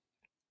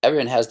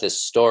everyone has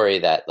this story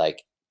that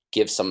like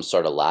gives some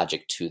sort of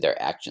logic to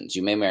their actions.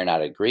 You may or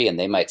not agree, and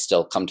they might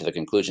still come to the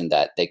conclusion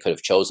that they could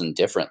have chosen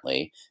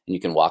differently. And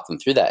you can walk them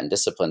through that and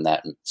discipline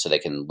that so they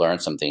can learn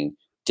something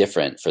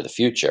different for the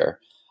future.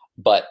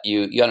 But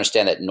you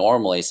understand that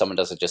normally someone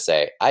doesn't just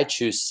say, I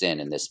choose sin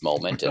in this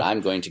moment and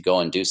I'm going to go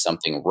and do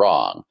something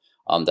wrong.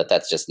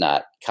 That's just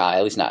not,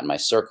 at least not in my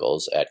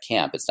circles at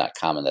camp. It's not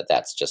common that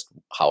that's just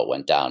how it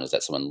went down, is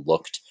that someone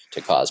looked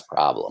to cause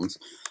problems.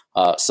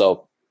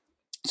 So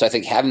I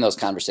think having those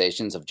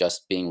conversations of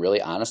just being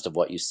really honest of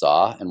what you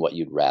saw and what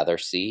you'd rather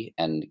see,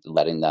 and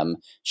letting them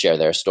share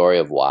their story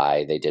of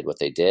why they did what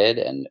they did.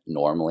 And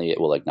normally it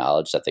will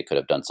acknowledge that they could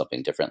have done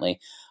something differently.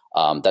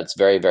 That's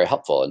very, very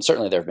helpful. And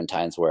certainly there have been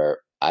times where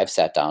I've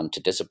sat down to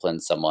discipline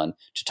someone,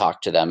 to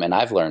talk to them, and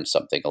I've learned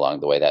something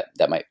along the way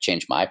that might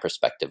change my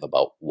perspective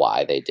about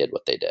why they did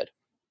what they did.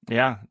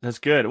 Yeah, that's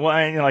good.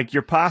 Well, like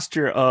your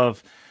posture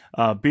of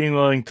being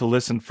willing to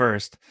listen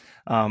first.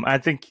 I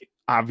think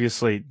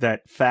obviously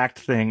that fact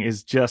thing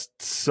is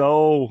just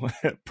so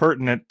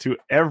pertinent to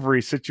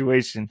every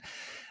situation.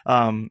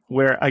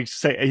 Where I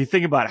say, you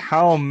think about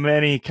how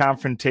many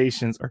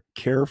confrontations or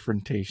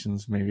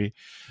carefrontations maybe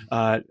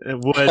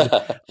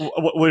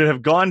would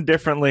have gone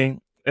differently.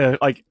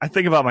 Like I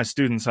think about my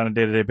students on a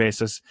day-to-day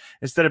basis.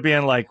 Instead of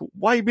being like,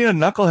 "Why are you being a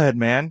knucklehead,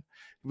 man?"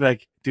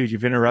 Like, dude,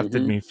 you've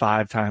interrupted me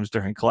 5 times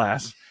during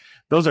class.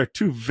 Those are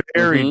two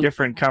very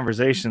different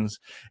conversations.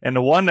 And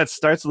the one that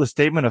starts with a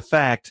statement of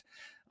fact,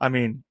 I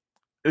mean,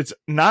 it's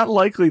not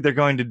likely they're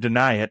going to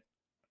deny it.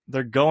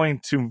 They're going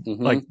to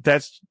like,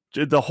 that's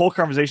the whole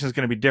conversation is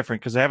going to be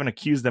different because I haven't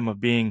accused them of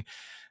being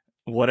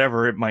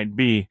whatever it might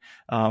be.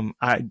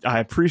 I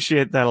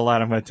appreciate that a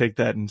lot. I'm going to take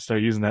that and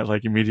start using that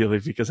like immediately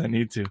because I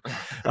need to.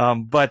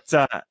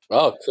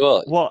 Oh,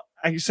 cool. Well,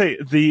 I say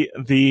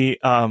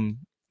you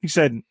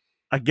said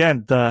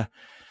again, the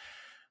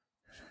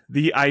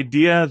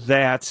idea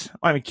that,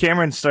 I mean,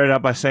 Cameron started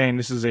out by saying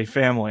this is a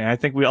family. And I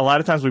think a lot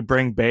of times we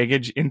bring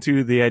baggage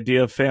into the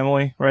idea of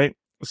family, right?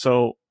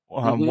 So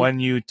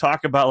when you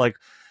talk about like,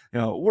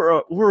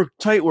 we're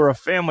tight, we're a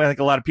family, I think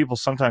a lot of people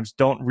sometimes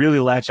don't really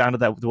latch onto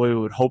that the way we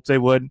would hope they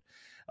would,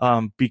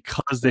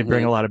 because they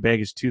bring a lot of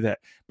baggage to that.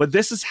 But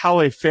this is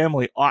how a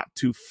family ought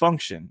to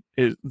function,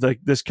 is like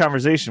this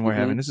conversation we're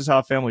having. This is how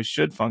a family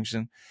should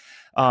function.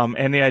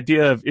 And the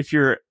idea of, if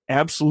you're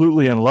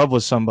absolutely in love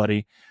with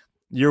somebody,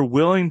 you're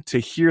willing to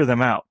hear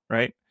them out,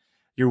 right?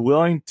 You're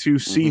willing to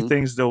see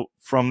things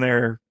from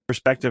their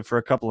perspective for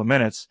a couple of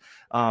minutes.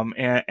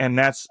 And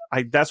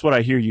that's what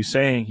I hear you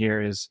saying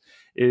here is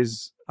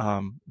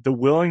the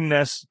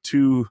willingness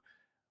to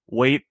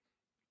wait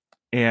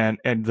and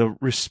the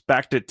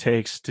respect it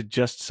takes to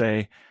just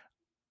say,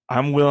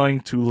 I'm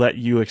willing to let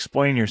you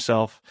explain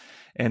yourself.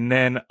 And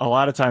then a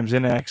lot of times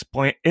in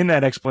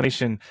that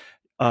explanation,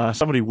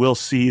 somebody will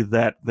see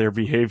that their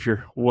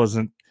behavior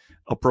wasn't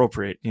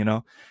appropriate,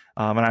 and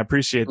I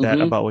appreciate that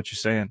about what you're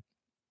saying.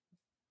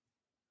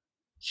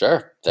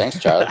 Sure. Thanks,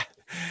 Charlie.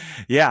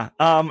 Yeah.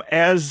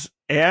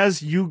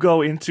 As you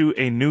go into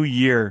a new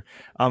year,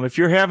 if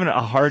you're having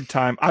a hard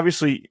time,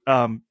 obviously,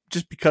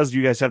 just because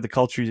you guys have the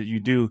culture that you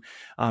do,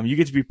 you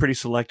get to be pretty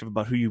selective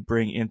about who you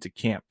bring into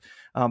camp.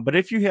 But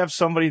if you have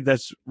somebody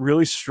that's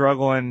really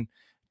struggling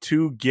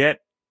to get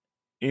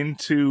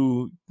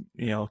into,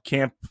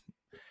 camp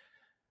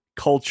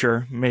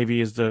culture,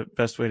 maybe is the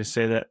best way to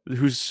say that,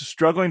 who's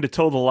struggling to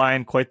toe the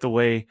line quite the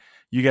way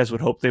you guys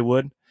would hope they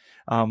would,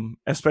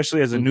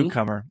 especially as a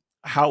newcomer,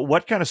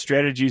 what kind of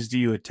strategies do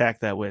you attack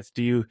that with?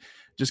 Do you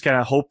just kind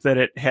of hope that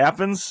it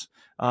happens,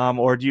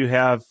 or do you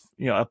have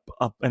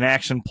an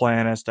action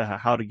plan as to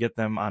how to get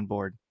them on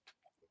board?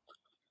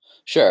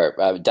 Sure.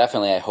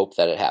 Definitely, I hope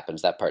that it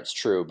happens. That part's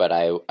true, but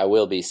I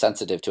will be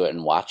sensitive to it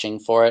and watching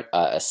for it,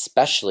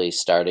 especially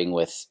starting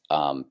with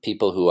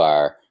people who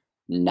are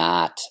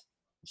not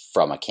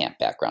from a camp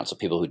background. So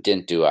people who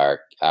didn't do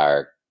our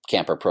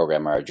camper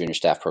program or our junior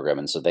staff program,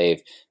 and so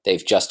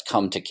they've just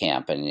come to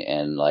camp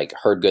and like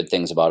heard good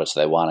things about it, so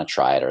they want to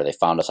try it, or they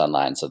found us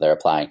online, so they're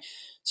applying.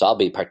 So I'll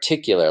be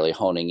particularly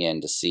honing in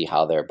to see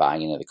how they're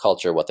buying into the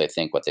culture, what they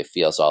think, what they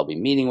feel. So I'll be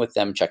meeting with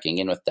them, checking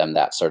in with them,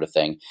 that sort of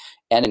thing,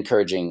 and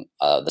encouraging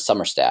the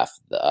summer staff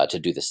to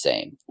do the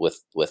same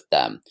with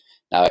them.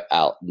 Now,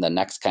 the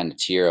next kind of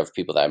tier of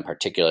people that I'm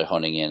particularly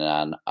honing in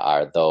on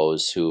are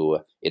those who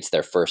it's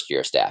their first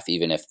year staff,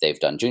 even if they've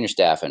done junior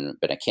staff and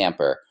been a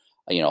camper,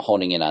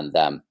 honing in on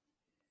them.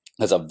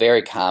 There's a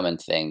very common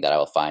thing that I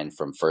will find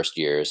from first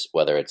years,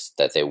 whether it's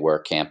that they were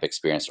camp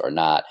experienced or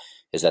not,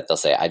 is that they'll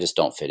say, I just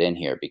don't fit in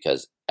here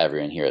because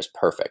everyone here is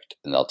perfect.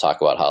 And they'll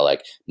talk about how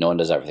like no one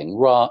does anything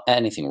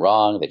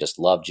wrong. They just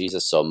love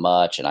Jesus so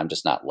much. And I'm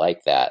just not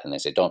like that. And they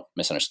say, don't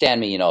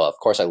misunderstand me. Of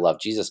course I love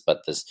Jesus,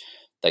 but this,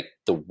 like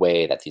the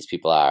way that these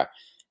people are.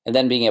 And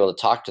then being able to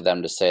talk to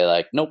them to say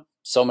like, nope,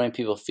 so many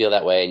people feel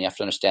that way. And you have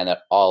to understand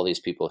that all these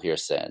people here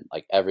sin,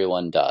 like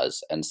everyone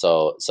does. And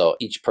so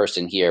each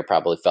person here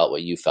probably felt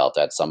what you felt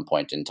at some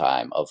point in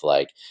time of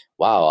like,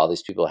 wow, all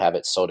these people have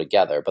it so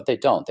together, but they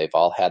don't. They've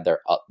all had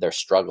their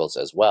struggles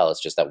as well.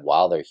 It's just that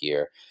while they're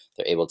here,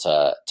 they're able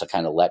to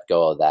kind of let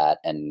go of that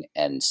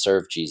and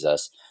serve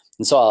Jesus.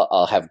 And so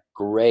I'll have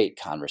great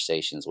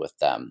conversations with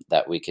them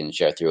that we can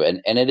share through.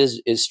 And it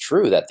is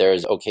true that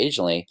there's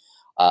occasionally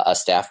a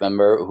staff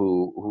member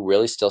who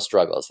really still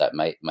struggles, that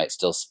might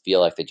still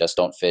feel like they just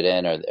don't fit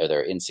in, or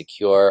they're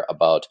insecure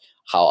about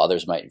how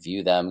others might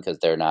view them because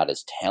they're not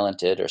as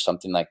talented or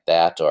something like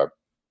that, or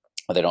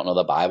they don't know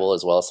the Bible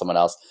as well as someone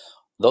else.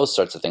 Those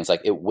sorts of things,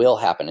 like it will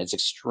happen. It's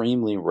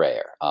extremely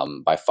rare,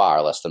 by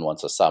far less than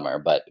once a summer,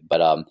 but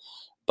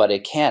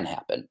it can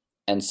happen.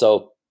 And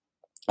so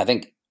I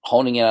think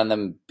honing in on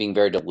them, being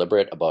very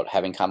deliberate about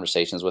having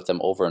conversations with them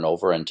over and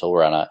over until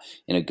we're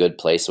in a good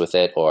place with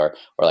it, or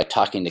like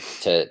talking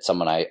to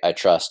someone I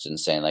trust and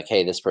saying like,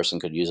 hey, this person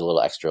could use a little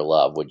extra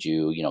love. Would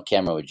you,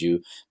 Cameron, would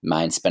you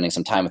mind spending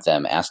some time with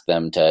them? Ask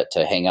them to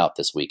hang out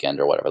this weekend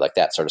or whatever, like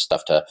that sort of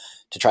stuff to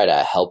try to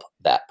help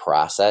that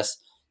process.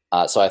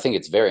 So I think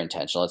it's very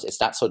intentional.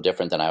 It's not so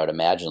different than I would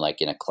imagine,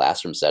 like in a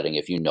classroom setting,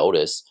 if you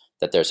notice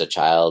that there's a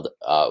child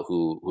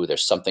who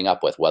there's something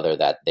up with, whether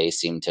that they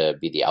seem to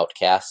be the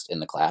outcast in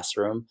the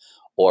classroom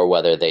or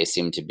whether they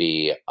seem to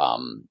be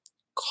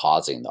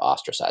causing the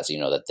ostracizing,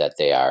 that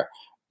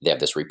they have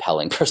this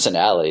repelling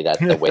personality, that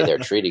the way they're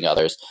treating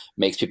others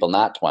makes people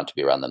not want to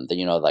be around them,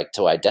 like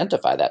to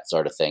identify that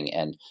sort of thing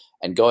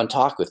and go and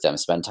talk with them,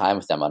 spend time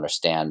with them,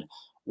 understand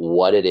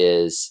what it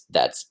is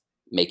that's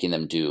making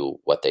them do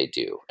what they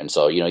do. And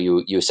so,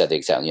 you said the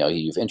example,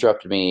 you've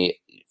interrupted me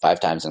 5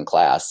 times in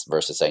class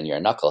versus saying you're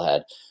a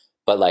knucklehead,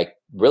 but like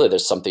really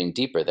there's something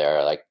deeper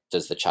there. Like,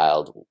 does the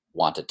child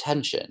want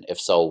attention? If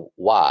so,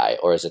 why?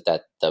 Or is it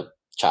that the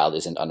child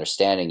isn't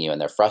understanding you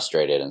and they're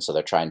frustrated and so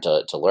they're trying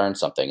to learn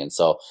something? And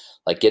so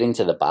like getting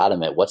to the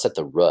bottom of it, what's at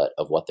the root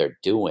of what they're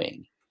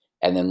doing?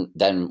 And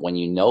then when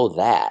you know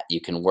that,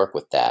 you can work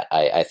with that.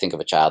 I think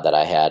of a child that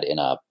I had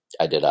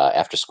I did a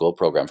after school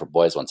program for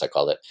boys once. I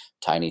called it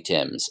Tiny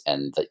Tims.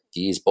 And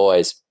these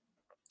boys,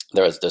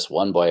 there was this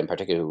one boy in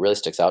particular who really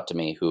sticks out to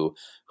me, who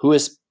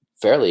is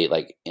fairly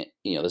like, this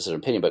is an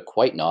opinion, but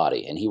quite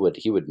naughty. And he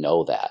would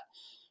know that.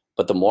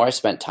 But the more I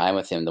spent time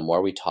with him, the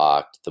more we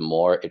talked, the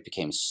more it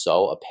became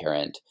so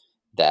apparent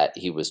that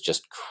he was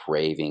just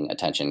craving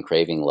attention,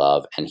 craving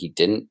love. And he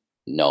didn't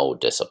know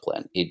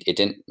discipline. It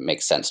didn't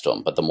make sense to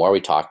him. But the more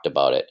we talked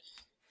about it,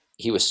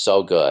 he was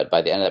so good.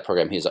 By the end of that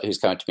program, he was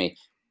coming to me,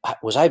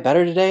 was I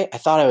better today? I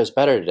thought I was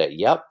better today.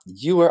 Yep,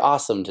 you were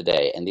awesome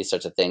today. And these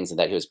sorts of things, and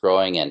that he was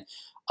growing. And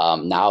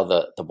now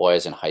the boy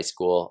is in high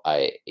school.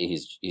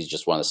 He's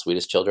just one of the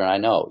sweetest children I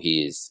know.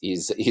 He's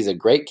a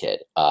great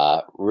kid.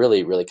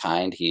 Really, really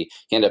kind. He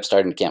ended up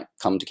starting to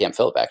come to Camp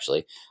Phillip,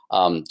 actually.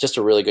 Just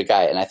a really good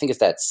guy. And I think it's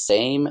that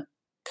same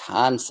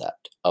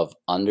concept of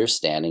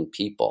understanding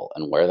people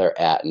and where they're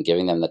at and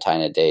giving them the time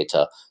of day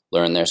to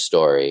learn their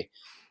story,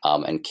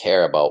 and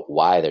care about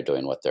why they're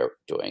doing what they're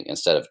doing,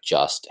 instead of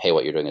just, hey,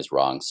 what you're doing is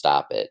wrong,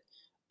 stop it.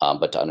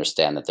 But to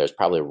understand that there's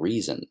probably a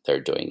reason they're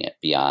doing it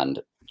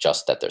beyond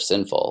just that they're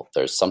sinful.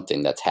 There's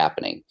something that's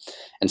happening.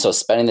 And so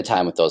spending the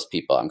time with those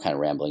people, I'm kind of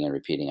rambling and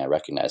repeating, I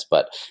recognize,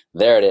 but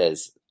there it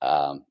is.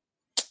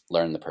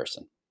 Learn the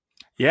person.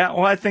 Yeah,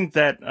 well, I think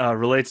that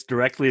relates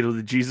directly to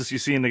the Jesus you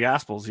see in the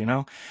Gospels,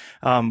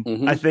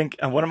 I think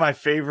one of my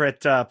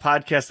favorite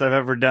podcasts I've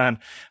ever done,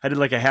 I did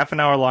like a half an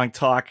hour long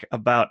talk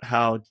about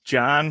how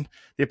the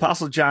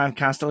Apostle John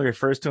constantly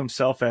refers to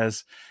himself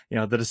as,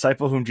 the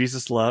disciple whom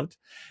Jesus loved,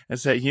 and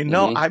said,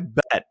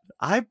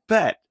 I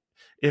bet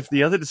if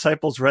the other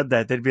disciples read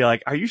that, they'd be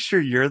like, are you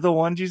sure you're the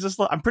one Jesus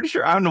loved? I'm pretty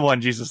sure I'm the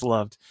one Jesus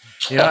loved.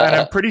 And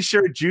I'm pretty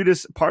sure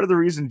part of the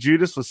reason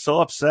Judas was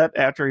so upset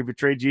after he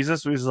betrayed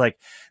Jesus was like,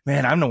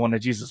 man, I'm the one that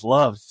Jesus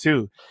loved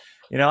too.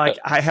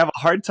 I have a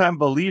hard time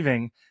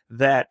believing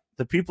that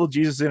the people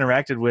Jesus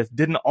interacted with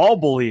didn't all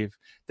believe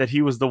that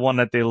he was the one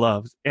that they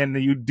loved. And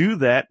you do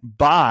that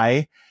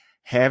by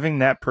having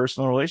that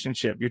personal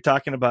relationship. You're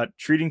talking about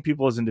treating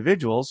people as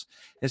individuals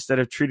instead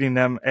of treating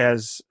them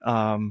as,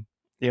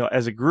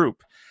 as a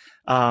group.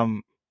 I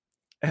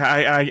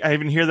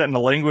even hear that in the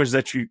language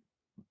that you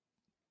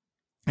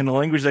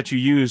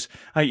use,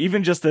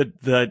 even just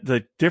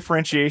the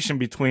differentiation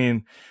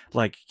between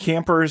like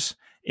campers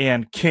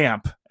and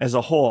camp as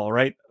a whole,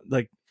 right?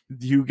 Like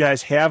you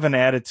guys have an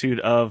attitude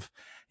of,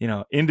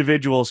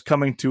 individuals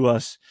coming to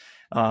us,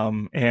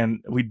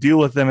 and we deal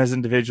with them as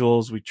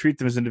individuals. We treat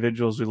them as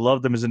individuals. We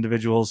love them as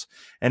individuals,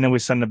 and then we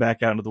send them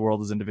back out into the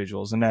world as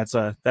individuals. And that's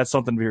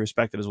something to be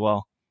respected as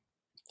well.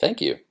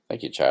 Thank you,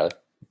 Charlie.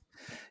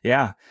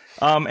 Yeah.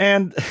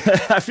 And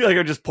I feel like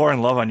I'm just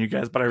pouring love on you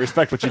guys, but I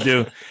respect what you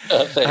do.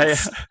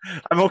 Thanks.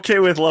 I'm okay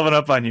with loving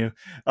up on you.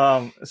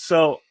 What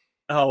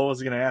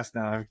was I going to ask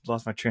now? I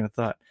lost my train of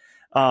thought.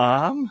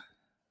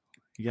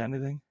 You got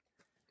anything?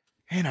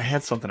 Man, I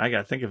had something. I got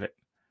to think of it.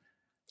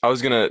 I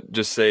was going to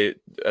just say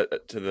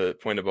to the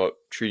point about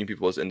treating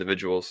people as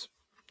individuals,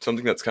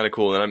 something that's kind of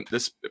cool. And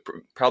this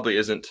probably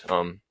isn't,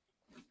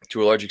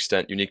 to a large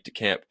extent, unique to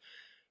camp,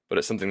 but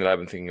it's something that I've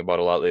been thinking about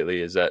a lot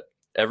lately, is that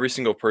every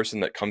single person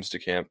that comes to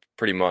camp,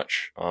 pretty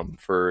much,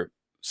 for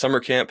summer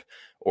camp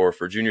or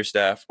for junior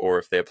staff, or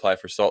if they apply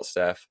for SALT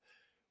staff,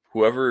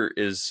 whoever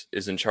is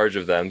in charge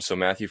of them, so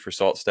Matthew for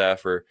SALT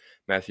staff, or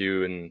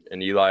Matthew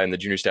and Eli and the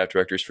junior staff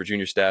directors for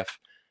junior staff,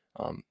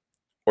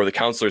 or the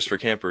counselors for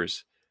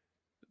campers,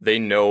 they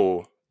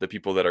know the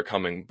people that are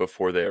coming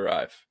before they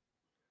arrive.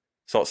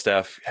 SALT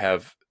staff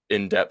have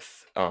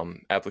in-depth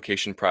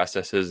application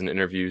processes and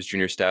interviews.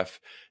 Junior staff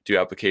do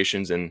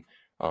applications, and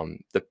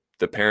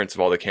the parents of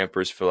all the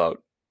campers fill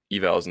out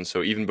evals. And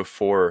so even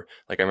before,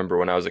 like I remember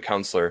when I was a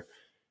counselor,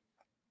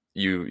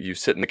 you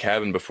sit in the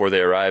cabin before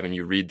they arrive and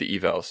you read the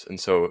evals. And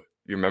so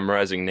you're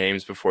memorizing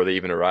names before they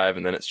even arrive,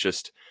 and then it's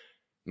just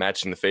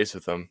matching the face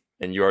with them.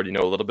 And you already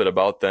know a little bit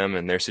about them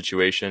and their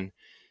situation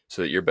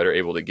so that you're better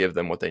able to give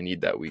them what they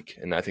need that week.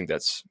 And I think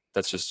that's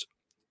just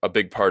a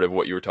big part of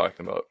what you were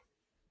talking about.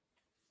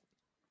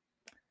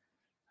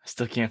 I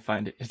still can't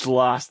find it. It's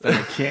lost, and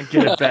I can't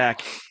get it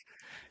back.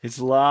 It's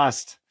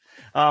lost.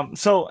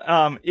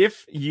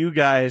 If you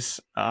guys,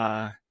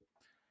 I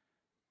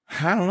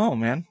don't know,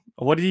 man.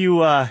 What do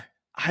you? I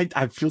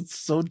feel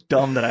so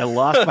dumb that I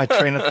lost my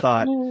train of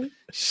thought.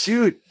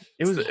 Shoot,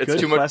 it's a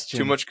good question.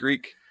 Too much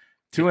Greek.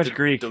 Too much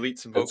Greek. Delete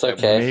some It's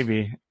vocabulary. okay.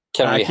 Maybe.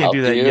 I can't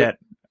do that yet.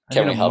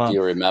 Can we help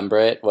you remember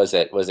it? Was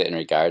it in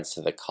regards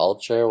to the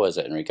culture? Was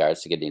it in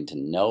regards to getting to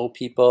know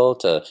people?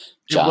 To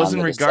John, it was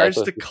in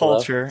regards to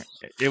culture.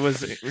 It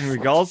was in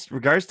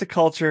regards to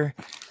culture.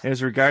 It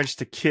was regards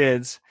to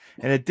kids,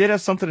 and it did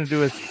have something to do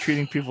with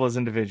treating people as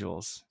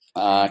individuals.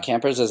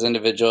 Campers as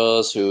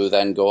individuals who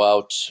then go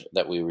out,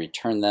 that we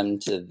return them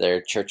to their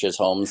churches,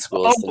 homes,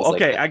 schools. Oh,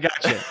 okay, like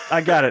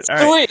I got it.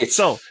 All right.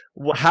 So,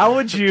 how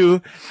would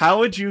you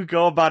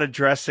go about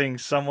addressing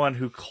someone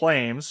who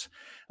claims?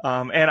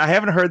 And I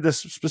haven't heard this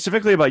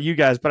specifically about you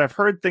guys, but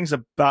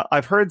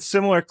I've heard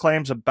similar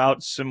claims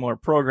about similar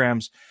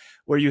programs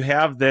where you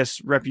have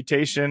this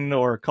reputation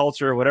or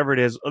culture or whatever it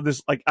is, of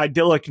this like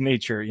idyllic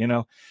nature, you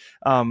know.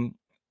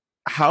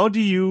 How would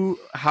you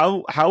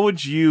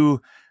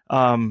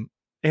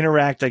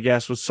interact, I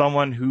guess, with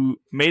someone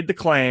who made the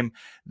claim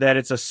that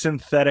it's a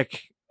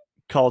synthetic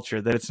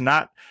culture, that it's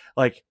not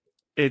like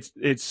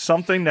it's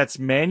something that's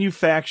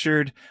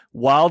manufactured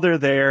while they're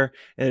there,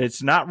 and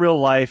it's not real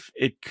life.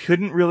 It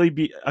couldn't really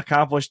be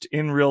accomplished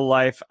in real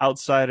life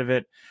outside of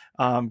it.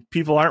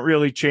 People aren't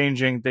really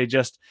changing.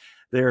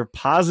 They're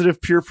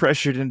positive peer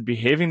pressured into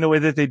behaving the way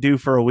that they do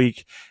for a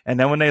week, and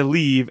then when they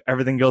leave,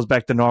 everything goes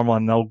back to normal,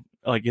 and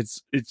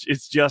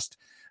it's just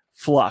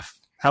fluff.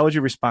 How would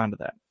you respond to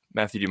that?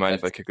 Matthew, do you mind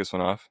if I kick this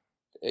one off?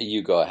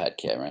 You go ahead,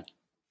 Cameron.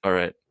 All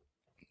right.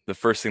 The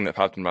first thing that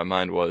popped in my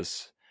mind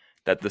was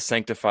that the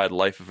sanctified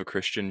life of a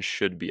Christian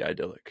should be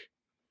idyllic.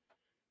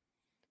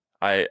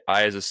 I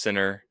as a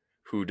sinner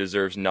who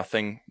deserves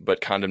nothing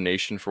but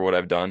condemnation for what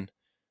I've done,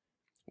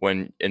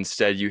 when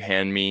instead you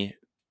hand me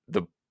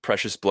the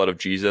precious blood of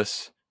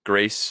Jesus,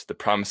 grace, the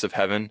promise of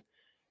heaven,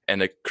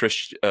 and a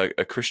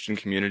Christian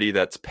community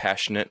that's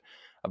passionate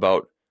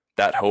about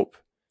that hope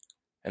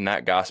and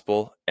that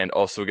gospel, and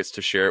also gets to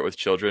share it with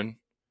children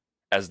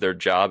as their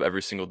job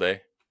every single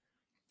day.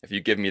 If you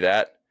give me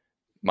that,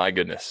 my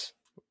goodness,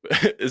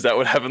 is that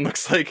what heaven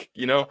looks like?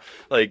 You know,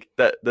 like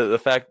that, the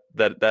fact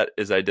that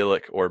is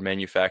idyllic or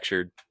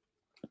manufactured,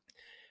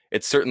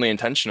 it's certainly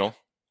intentional.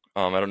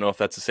 I don't know if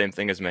that's the same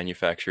thing as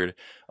manufactured.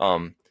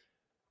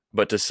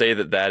 But to say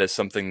that is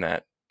something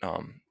that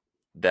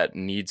that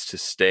needs to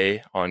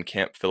stay on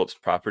Camp Phillips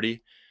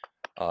property,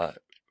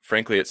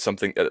 frankly, it's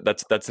something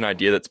that's an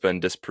idea that's been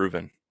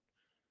disproven,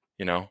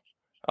 you know,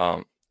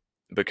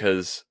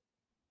 because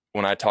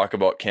when I talk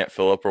about Camp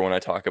Phillip, or when I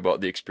talk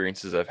about the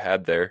experiences I've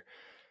had there,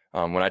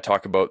 when I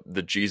talk about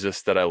the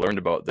Jesus that I learned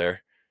about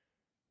there,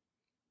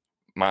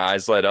 my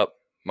eyes light up,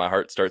 my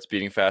heart starts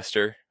beating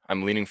faster.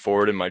 I'm leaning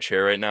forward in my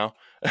chair right now.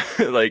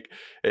 Like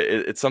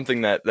it's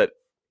something that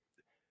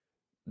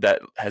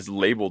has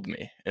labeled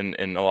me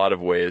in a lot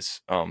of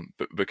ways,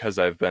 because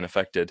I've been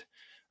affected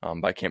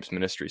by Camp's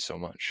ministry so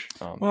much.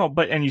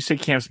 And you say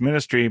Camp's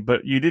ministry,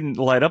 but you didn't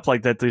light up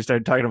like that till you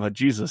started talking about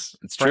Jesus.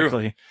 It's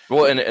frankly. True.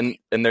 Well,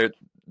 and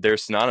they're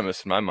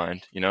synonymous in my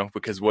mind, you know,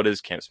 because what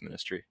is Camp's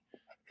ministry?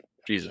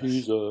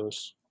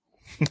 Jesus.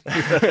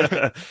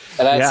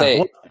 And I'd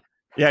say,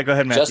 go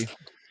ahead, Matthew.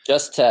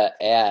 Just to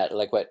add,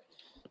 like what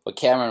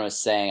Cameron was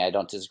saying, I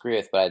don't disagree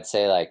with, but I'd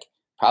say, like,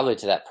 probably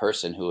to that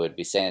person who would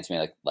be saying it to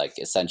me, like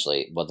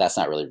essentially, well, that's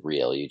not really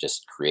real. You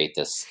just create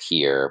this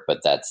here,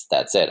 but that's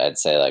it. I'd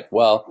say, like,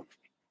 well,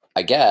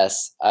 I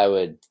guess I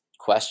would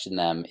question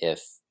them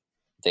if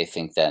they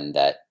think then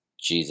that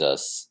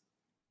Jesus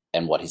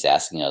and what he's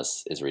asking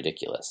us is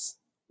ridiculous,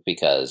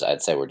 because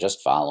I'd say we're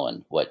just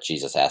following what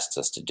Jesus asks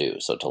us to do.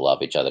 So to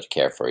love each other, to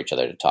care for each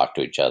other, to talk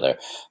to each other,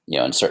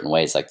 in certain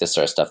ways, like this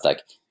sort of stuff,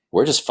 like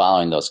we're just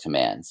following those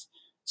commands.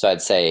 So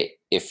I'd say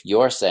if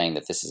you're saying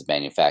that this is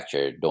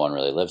manufactured, no one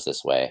really lives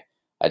this way,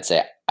 I'd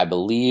say I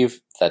believe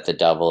that the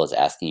devil is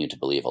asking you to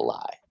believe a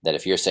lie. That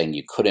if you're saying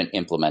you couldn't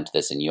implement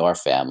this in your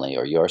family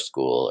or your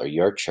school or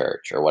your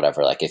church or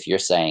whatever, like if you're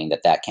saying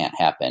that that can't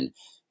happen,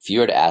 if you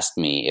were to ask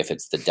me if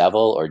it's the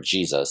devil or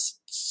Jesus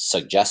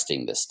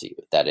suggesting this to you,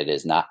 that it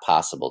is not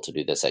possible to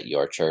do this at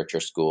your church or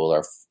school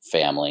or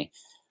family,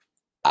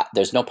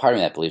 there's no part of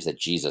me that believes that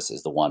Jesus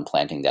is the one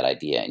planting that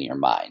idea in your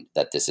mind,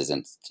 that this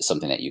isn't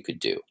something that you could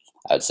do.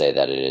 I would say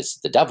that it is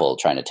the devil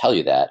trying to tell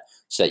you that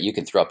so that you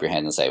can throw up your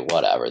hand and say,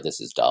 whatever, this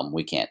is dumb,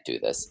 we can't do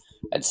this.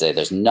 I'd say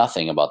there's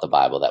nothing about the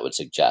Bible that would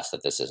suggest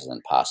that this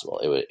isn't possible.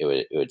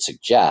 It would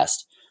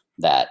suggest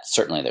that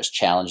certainly there's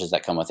challenges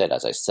that come with it.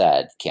 As I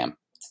said, camp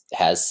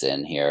has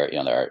sin here.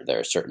 There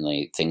are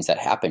certainly things that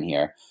happen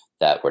here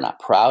that we're not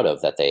proud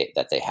of that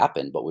they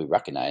happen, but we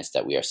recognize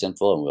that we are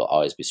sinful and we'll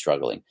always be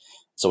struggling.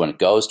 So when it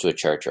goes to a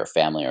church or a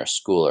family or a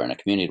school or in a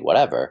community,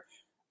 whatever,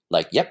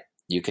 yep,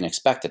 you can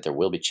expect that there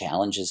will be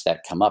challenges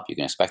that come up. You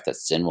can expect that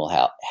sin will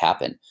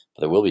happen, but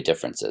there will be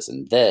differences.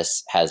 And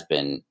this has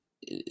been,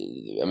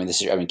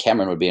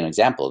 Cameron would be an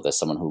example of this,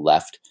 someone who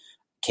left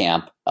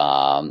camp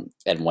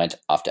and went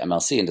off to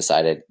MLC and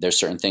decided there's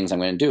certain things I'm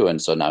going to do.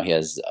 And so now he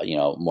has,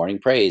 morning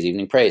praise,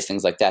 evening praise,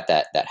 things like that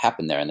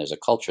happen there. And there's a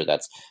culture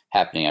that's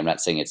happening. I'm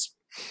not saying it's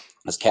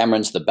because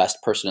Cameron's the best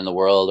person in the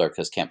world or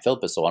because Camp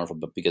Philip is so wonderful,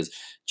 but because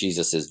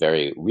Jesus is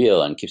very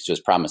real and keeps to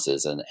his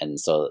promises. And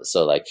so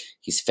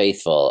he's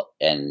faithful,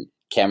 and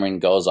Cameron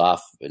goes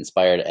off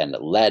inspired and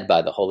led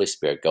by the Holy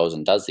Spirit, goes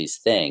and does these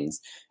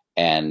things.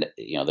 And,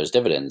 there's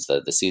dividends,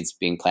 the seeds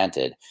being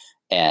planted.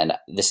 And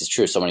this is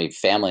true. So many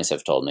families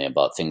have told me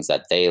about things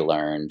that they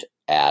learned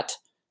at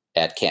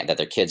camp, that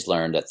their kids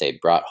learned, that they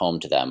brought home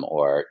to them,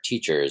 or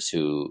teachers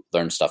who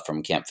learned stuff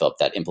from Camp Philip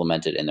that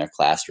implemented in their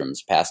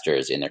classrooms,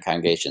 pastors in their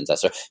congregations.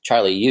 That's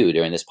Charlie, you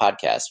during this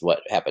podcast, what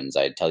happens?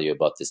 I tell you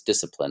about this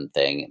discipline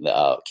thing,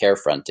 care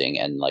fronting,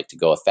 and to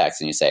go effects.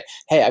 And you say,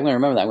 hey, I'm going to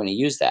remember that. I'm going to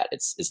use that.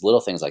 It's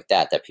little things like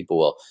that people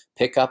will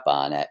pick up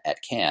on at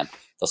camp.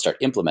 They'll start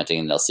implementing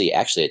and they'll see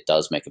actually it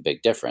does make a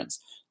big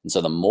difference. And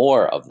so the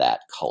more of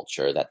that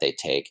culture that they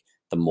take,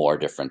 the more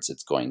difference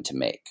it's going to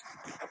make.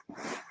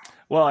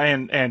 Well,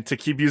 and to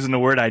keep using the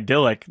word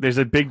idyllic, there's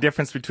a big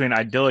difference between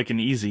idyllic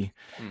and easy.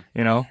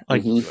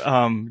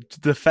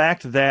 The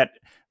fact that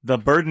the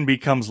burden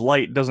becomes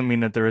light doesn't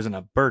mean that there isn't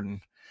a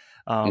burden.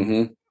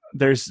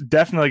 There's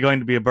definitely going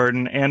to be a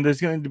burden, and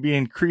there's going to be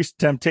increased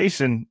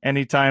temptation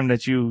anytime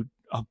that you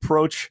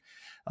approach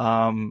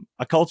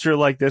a culture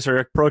like this or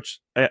approach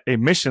a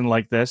mission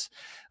like this.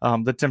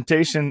 The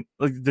temptation,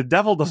 the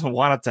devil doesn't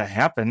want it to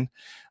happen.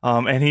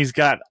 And he's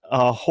got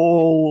a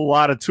whole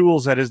lot of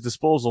tools at his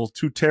disposal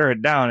to tear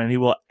it down, and he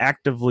will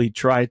actively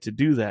try to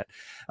do that.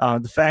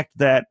 The fact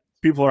that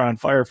people are on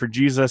fire for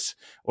Jesus,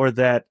 or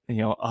that,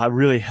 a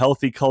really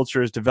healthy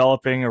culture is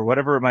developing, or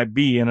whatever it might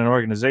be in an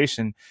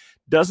organization,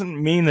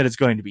 doesn't mean that it's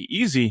going to be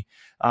easy.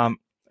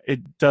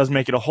 It does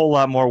make it a whole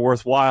lot more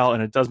worthwhile,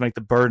 and it does make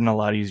the burden a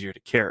lot easier to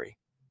carry.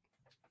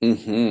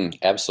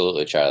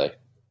 Absolutely, Charlie.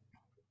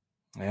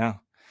 Yeah.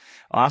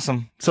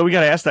 Awesome. So we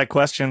got to ask that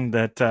question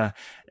that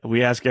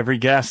we ask every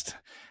guest.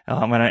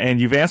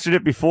 And you've answered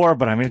it before,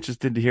 but I'm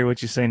interested to hear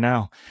what you say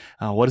now.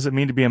 What does it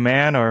mean to be a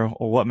man, or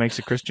what makes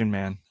a Christian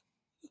man?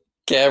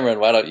 Cameron,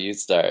 why don't you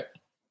start?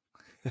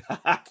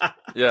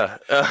 Yeah.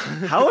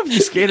 How have you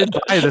skated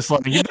by this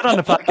long? You've been on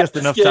the podcast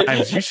enough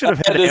times. You should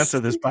have had to answer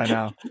this by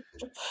now.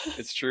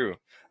 It's true.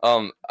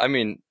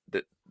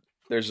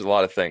 There's a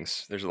lot of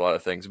things.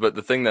 But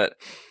the thing that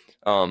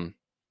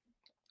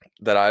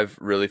that I've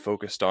really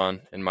focused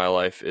on in my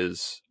life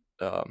is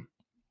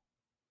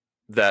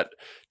that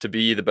to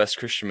be the best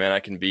Christian man I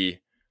can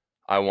be,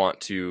 I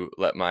want to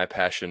let my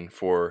passion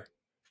for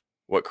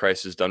what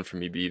Christ has done for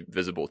me be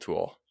visible to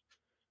all.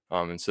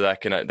 And so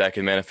that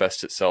can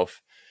manifest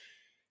itself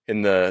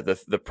in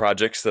the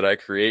projects that I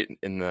create,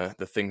 in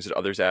the things that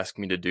others ask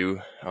me to do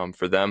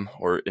for them,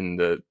 or in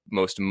the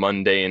most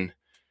mundane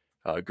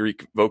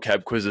Greek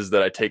vocab quizzes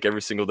that I take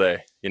every single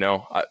day.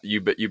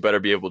 You better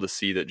be able to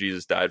see that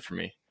Jesus died for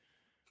me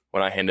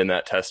when I hand in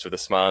that test with a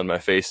smile on my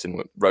face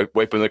and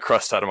wiping the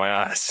crust out of my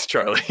eyes,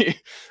 Charlie.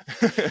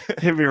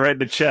 Hit me right in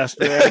the chest,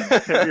 man.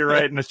 Hit me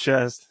right in the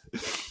chest.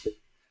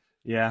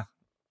 Yeah.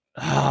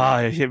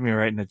 It hit me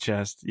right in the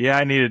chest. Yeah,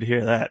 I needed to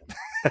hear that.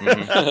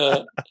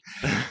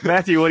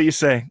 Matthew, what do you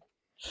say?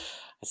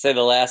 I say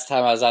the last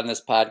time I was on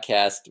this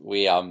podcast,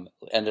 we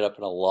ended up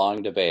in a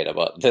long debate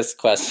about this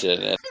question,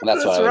 and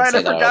that's what I would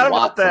say that I would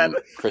want from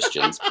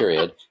Christians,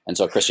 period. And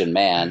so a Christian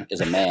man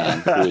is a man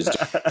who is...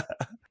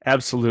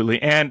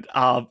 Absolutely. And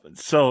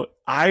so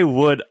I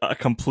would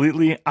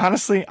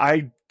honestly,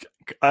 I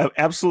I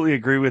absolutely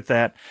agree with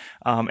that.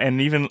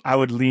 And even I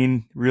would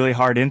lean really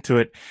hard into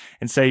it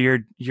and say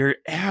you're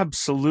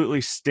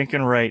absolutely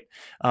stinking right.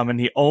 And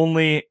the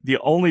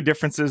only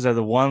differences are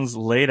the ones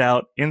laid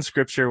out in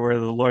Scripture where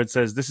the Lord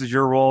says this is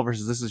your role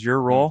versus this is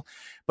your role.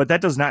 But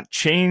that does not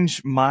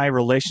change my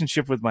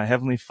relationship with my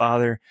Heavenly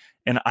Father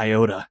an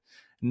iota,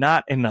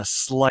 not in the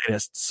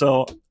slightest.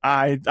 So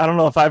I don't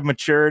know if I've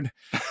matured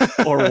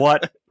or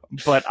what,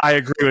 but I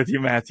agree with you,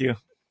 Matthew.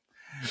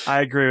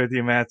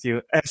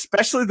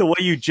 Especially the way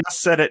you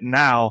just said it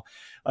now.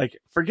 Like,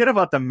 forget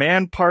about the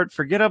man part.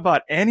 Forget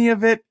about any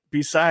of it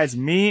besides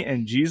me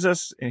and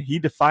Jesus. And he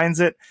defines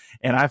it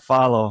and I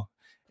follow.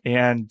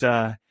 And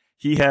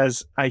he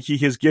has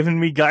given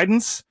me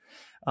guidance.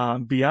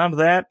 Beyond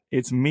that,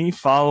 it's me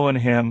following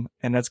him.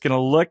 And that's going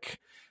to look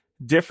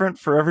different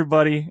for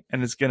everybody.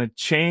 And it's going to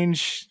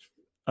change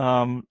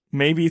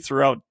maybe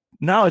throughout.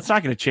 No, it's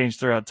not going to change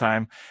throughout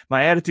time.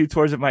 My attitude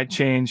towards it might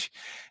change,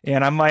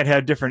 and I might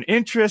have different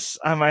interests.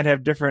 I might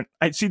have different.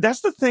 See,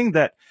 that's the thing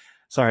that.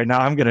 Sorry, now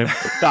I'm gonna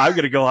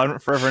go on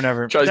forever and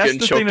ever. That's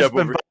the thing that's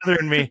been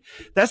bothering me.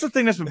 That's the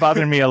thing that's been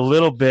bothering me a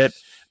little bit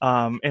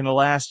in the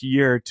last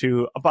year or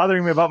two.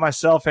 Bothering me about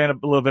myself and a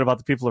little bit about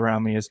the people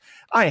around me is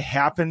I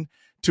happen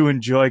to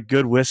enjoy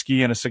good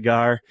whiskey and a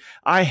cigar.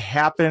 I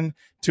happen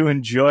to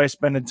enjoy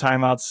spending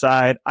time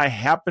outside. I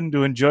happen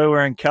to enjoy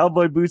wearing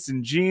cowboy boots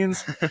and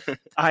jeans.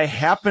 I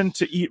happen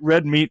to eat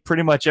red meat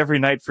pretty much every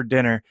night for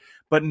dinner.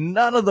 But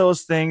none of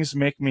those things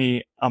make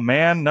me a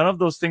man. None of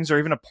those things are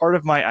even a part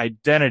of my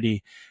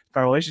identity.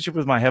 My relationship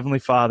with my Heavenly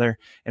Father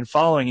and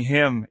following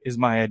him is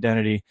my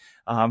identity.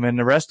 And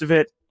the rest of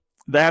it,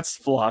 that's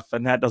fluff,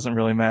 and that doesn't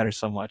really matter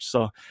so much.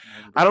 So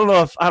I don't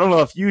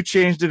know if you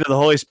changed it or the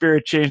Holy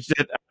Spirit changed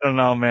it. I don't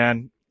know,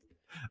 man.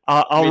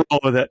 I'll roll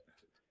with it.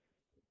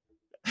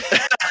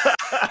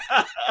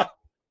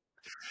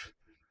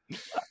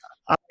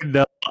 I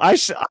know.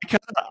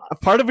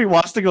 Part of me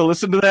wants to go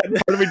listen to that.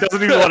 Part of me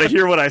doesn't even want to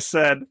hear what I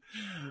said.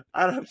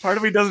 Part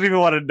of me doesn't even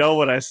want to know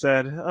what I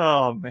said.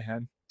 Oh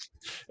man.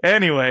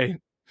 Anyway,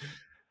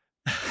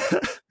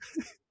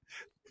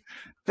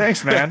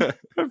 thanks, man.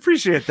 I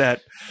appreciate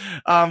that.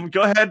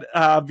 Go ahead.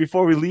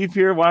 Before we leave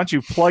here, why don't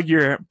you plug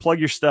your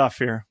stuff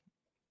here?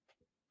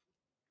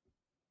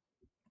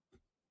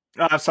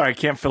 I'm sorry,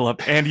 Camp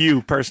Phillip, and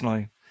you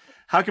personally.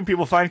 How can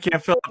people find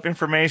Camp Phillip,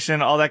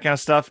 information, all that kind of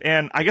stuff?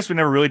 And I guess we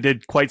never really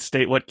did quite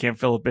state what Camp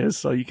Phillip is,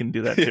 so you can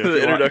do that too.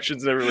 The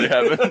introductions never really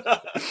happened.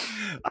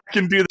 I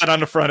can do that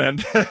on the front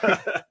end.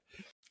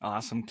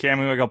 Awesome. Cam,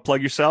 you want to go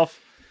plug yourself?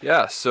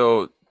 Yeah,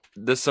 so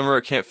this summer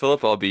at Camp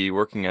Phillip, I'll be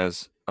working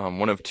as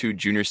one of 2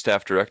 junior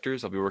staff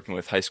directors. I'll be working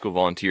with high school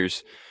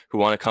volunteers who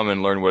want to come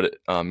and learn what it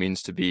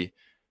means to be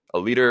a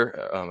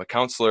leader, a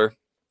counselor,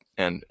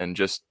 and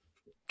just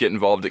get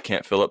involved at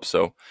Camp Phillip.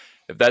 So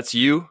if that's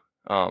you,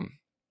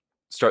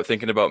 start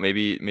thinking about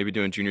maybe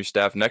doing junior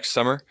staff next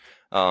summer.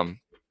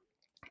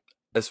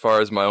 As far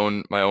as my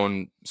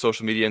own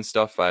social media and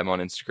stuff, I'm on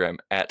Instagram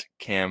at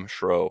Cam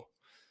Schro,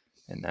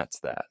 and that's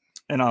that.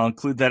 And I'll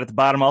include that at the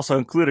bottom. Also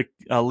include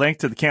a link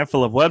to the Camp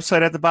Phillip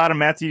website at the bottom.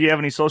 Matthew, do you have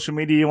any social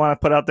media you want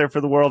to put out there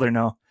for the world or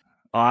no?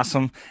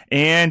 Awesome.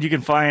 And you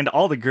can find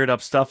all the Gird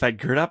Up stuff at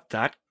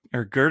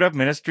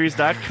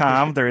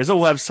girdupministries.com. There is a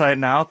website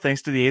now,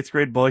 thanks to the 8th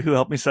grade boy who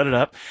helped me set it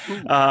up.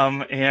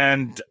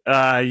 And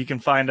you can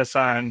find us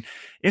on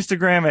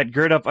Instagram at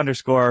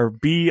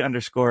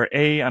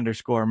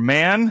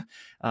girdup_B_A_man.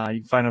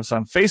 You can find us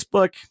on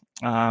Facebook,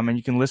 and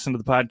you can listen to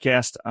the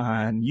podcast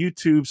on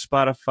YouTube,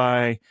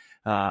 Spotify,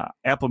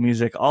 Apple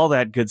Music, all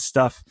that good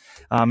stuff.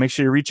 Make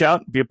sure you reach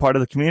out, be a part of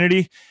the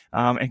community,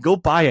 and go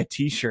buy a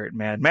t-shirt,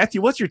 man.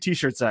 Matthew, what's your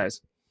t-shirt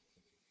size?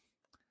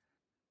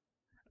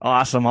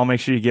 Awesome. I'll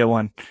make sure you get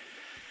one.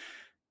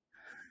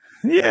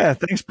 Yeah,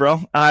 thanks,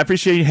 bro. I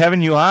appreciate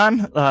having you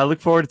on.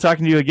 Look forward to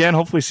talking to you again.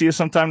 Hopefully see you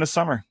sometime this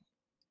summer.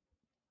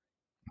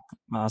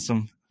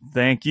 Awesome.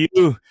 Thank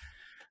you.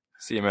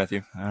 See you,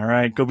 Matthew. All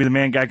right. Go be the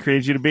man God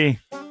created you to be.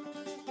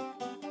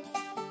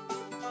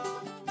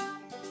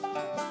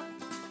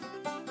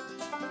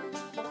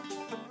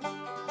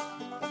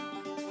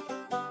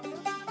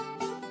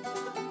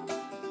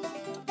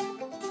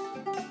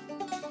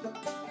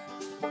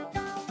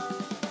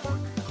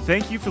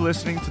 Thank you for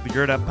listening to the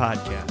Gird Up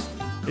Podcast.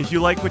 If you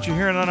like what you're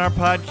hearing on our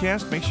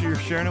podcast, make sure you're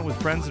sharing it with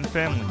friends and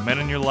family, men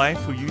in your life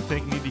who you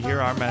think need to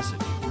hear our message.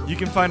 You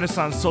can find us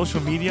on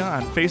social media,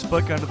 on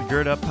Facebook under the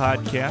Gird Up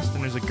Podcast,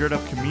 and there's a Gird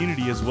Up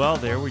community as well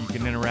there where you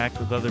can interact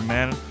with other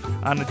men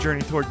on the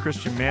journey toward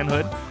Christian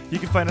manhood. You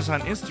can find us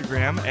on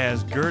Instagram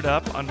as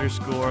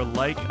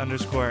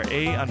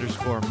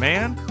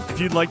girdup_like_a_man. If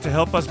you'd like to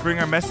help us bring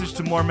our message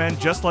to more men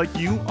just like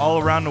you all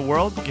around the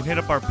world, you can hit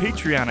up our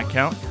Patreon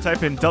account.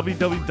 Type in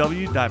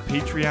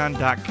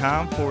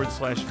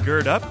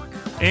www.patreon.com/girdup.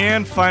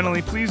 And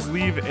finally, please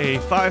leave a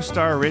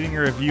 5-star rating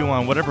or review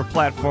on whatever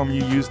platform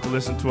you use to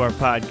listen to our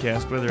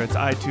podcast, whether it's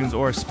iTunes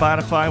or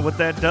Spotify. What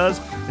that does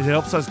is it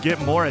helps us get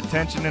more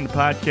attention in the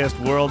podcast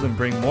world and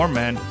bring more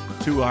men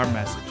to our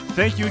message.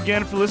 Thank you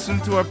again for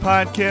listening to our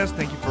podcast.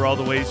 Thank you for all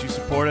the ways you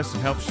support us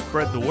and help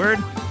spread the word.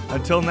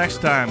 Until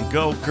next time,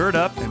 go gird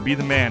up and be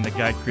the man that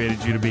God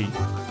created you to be.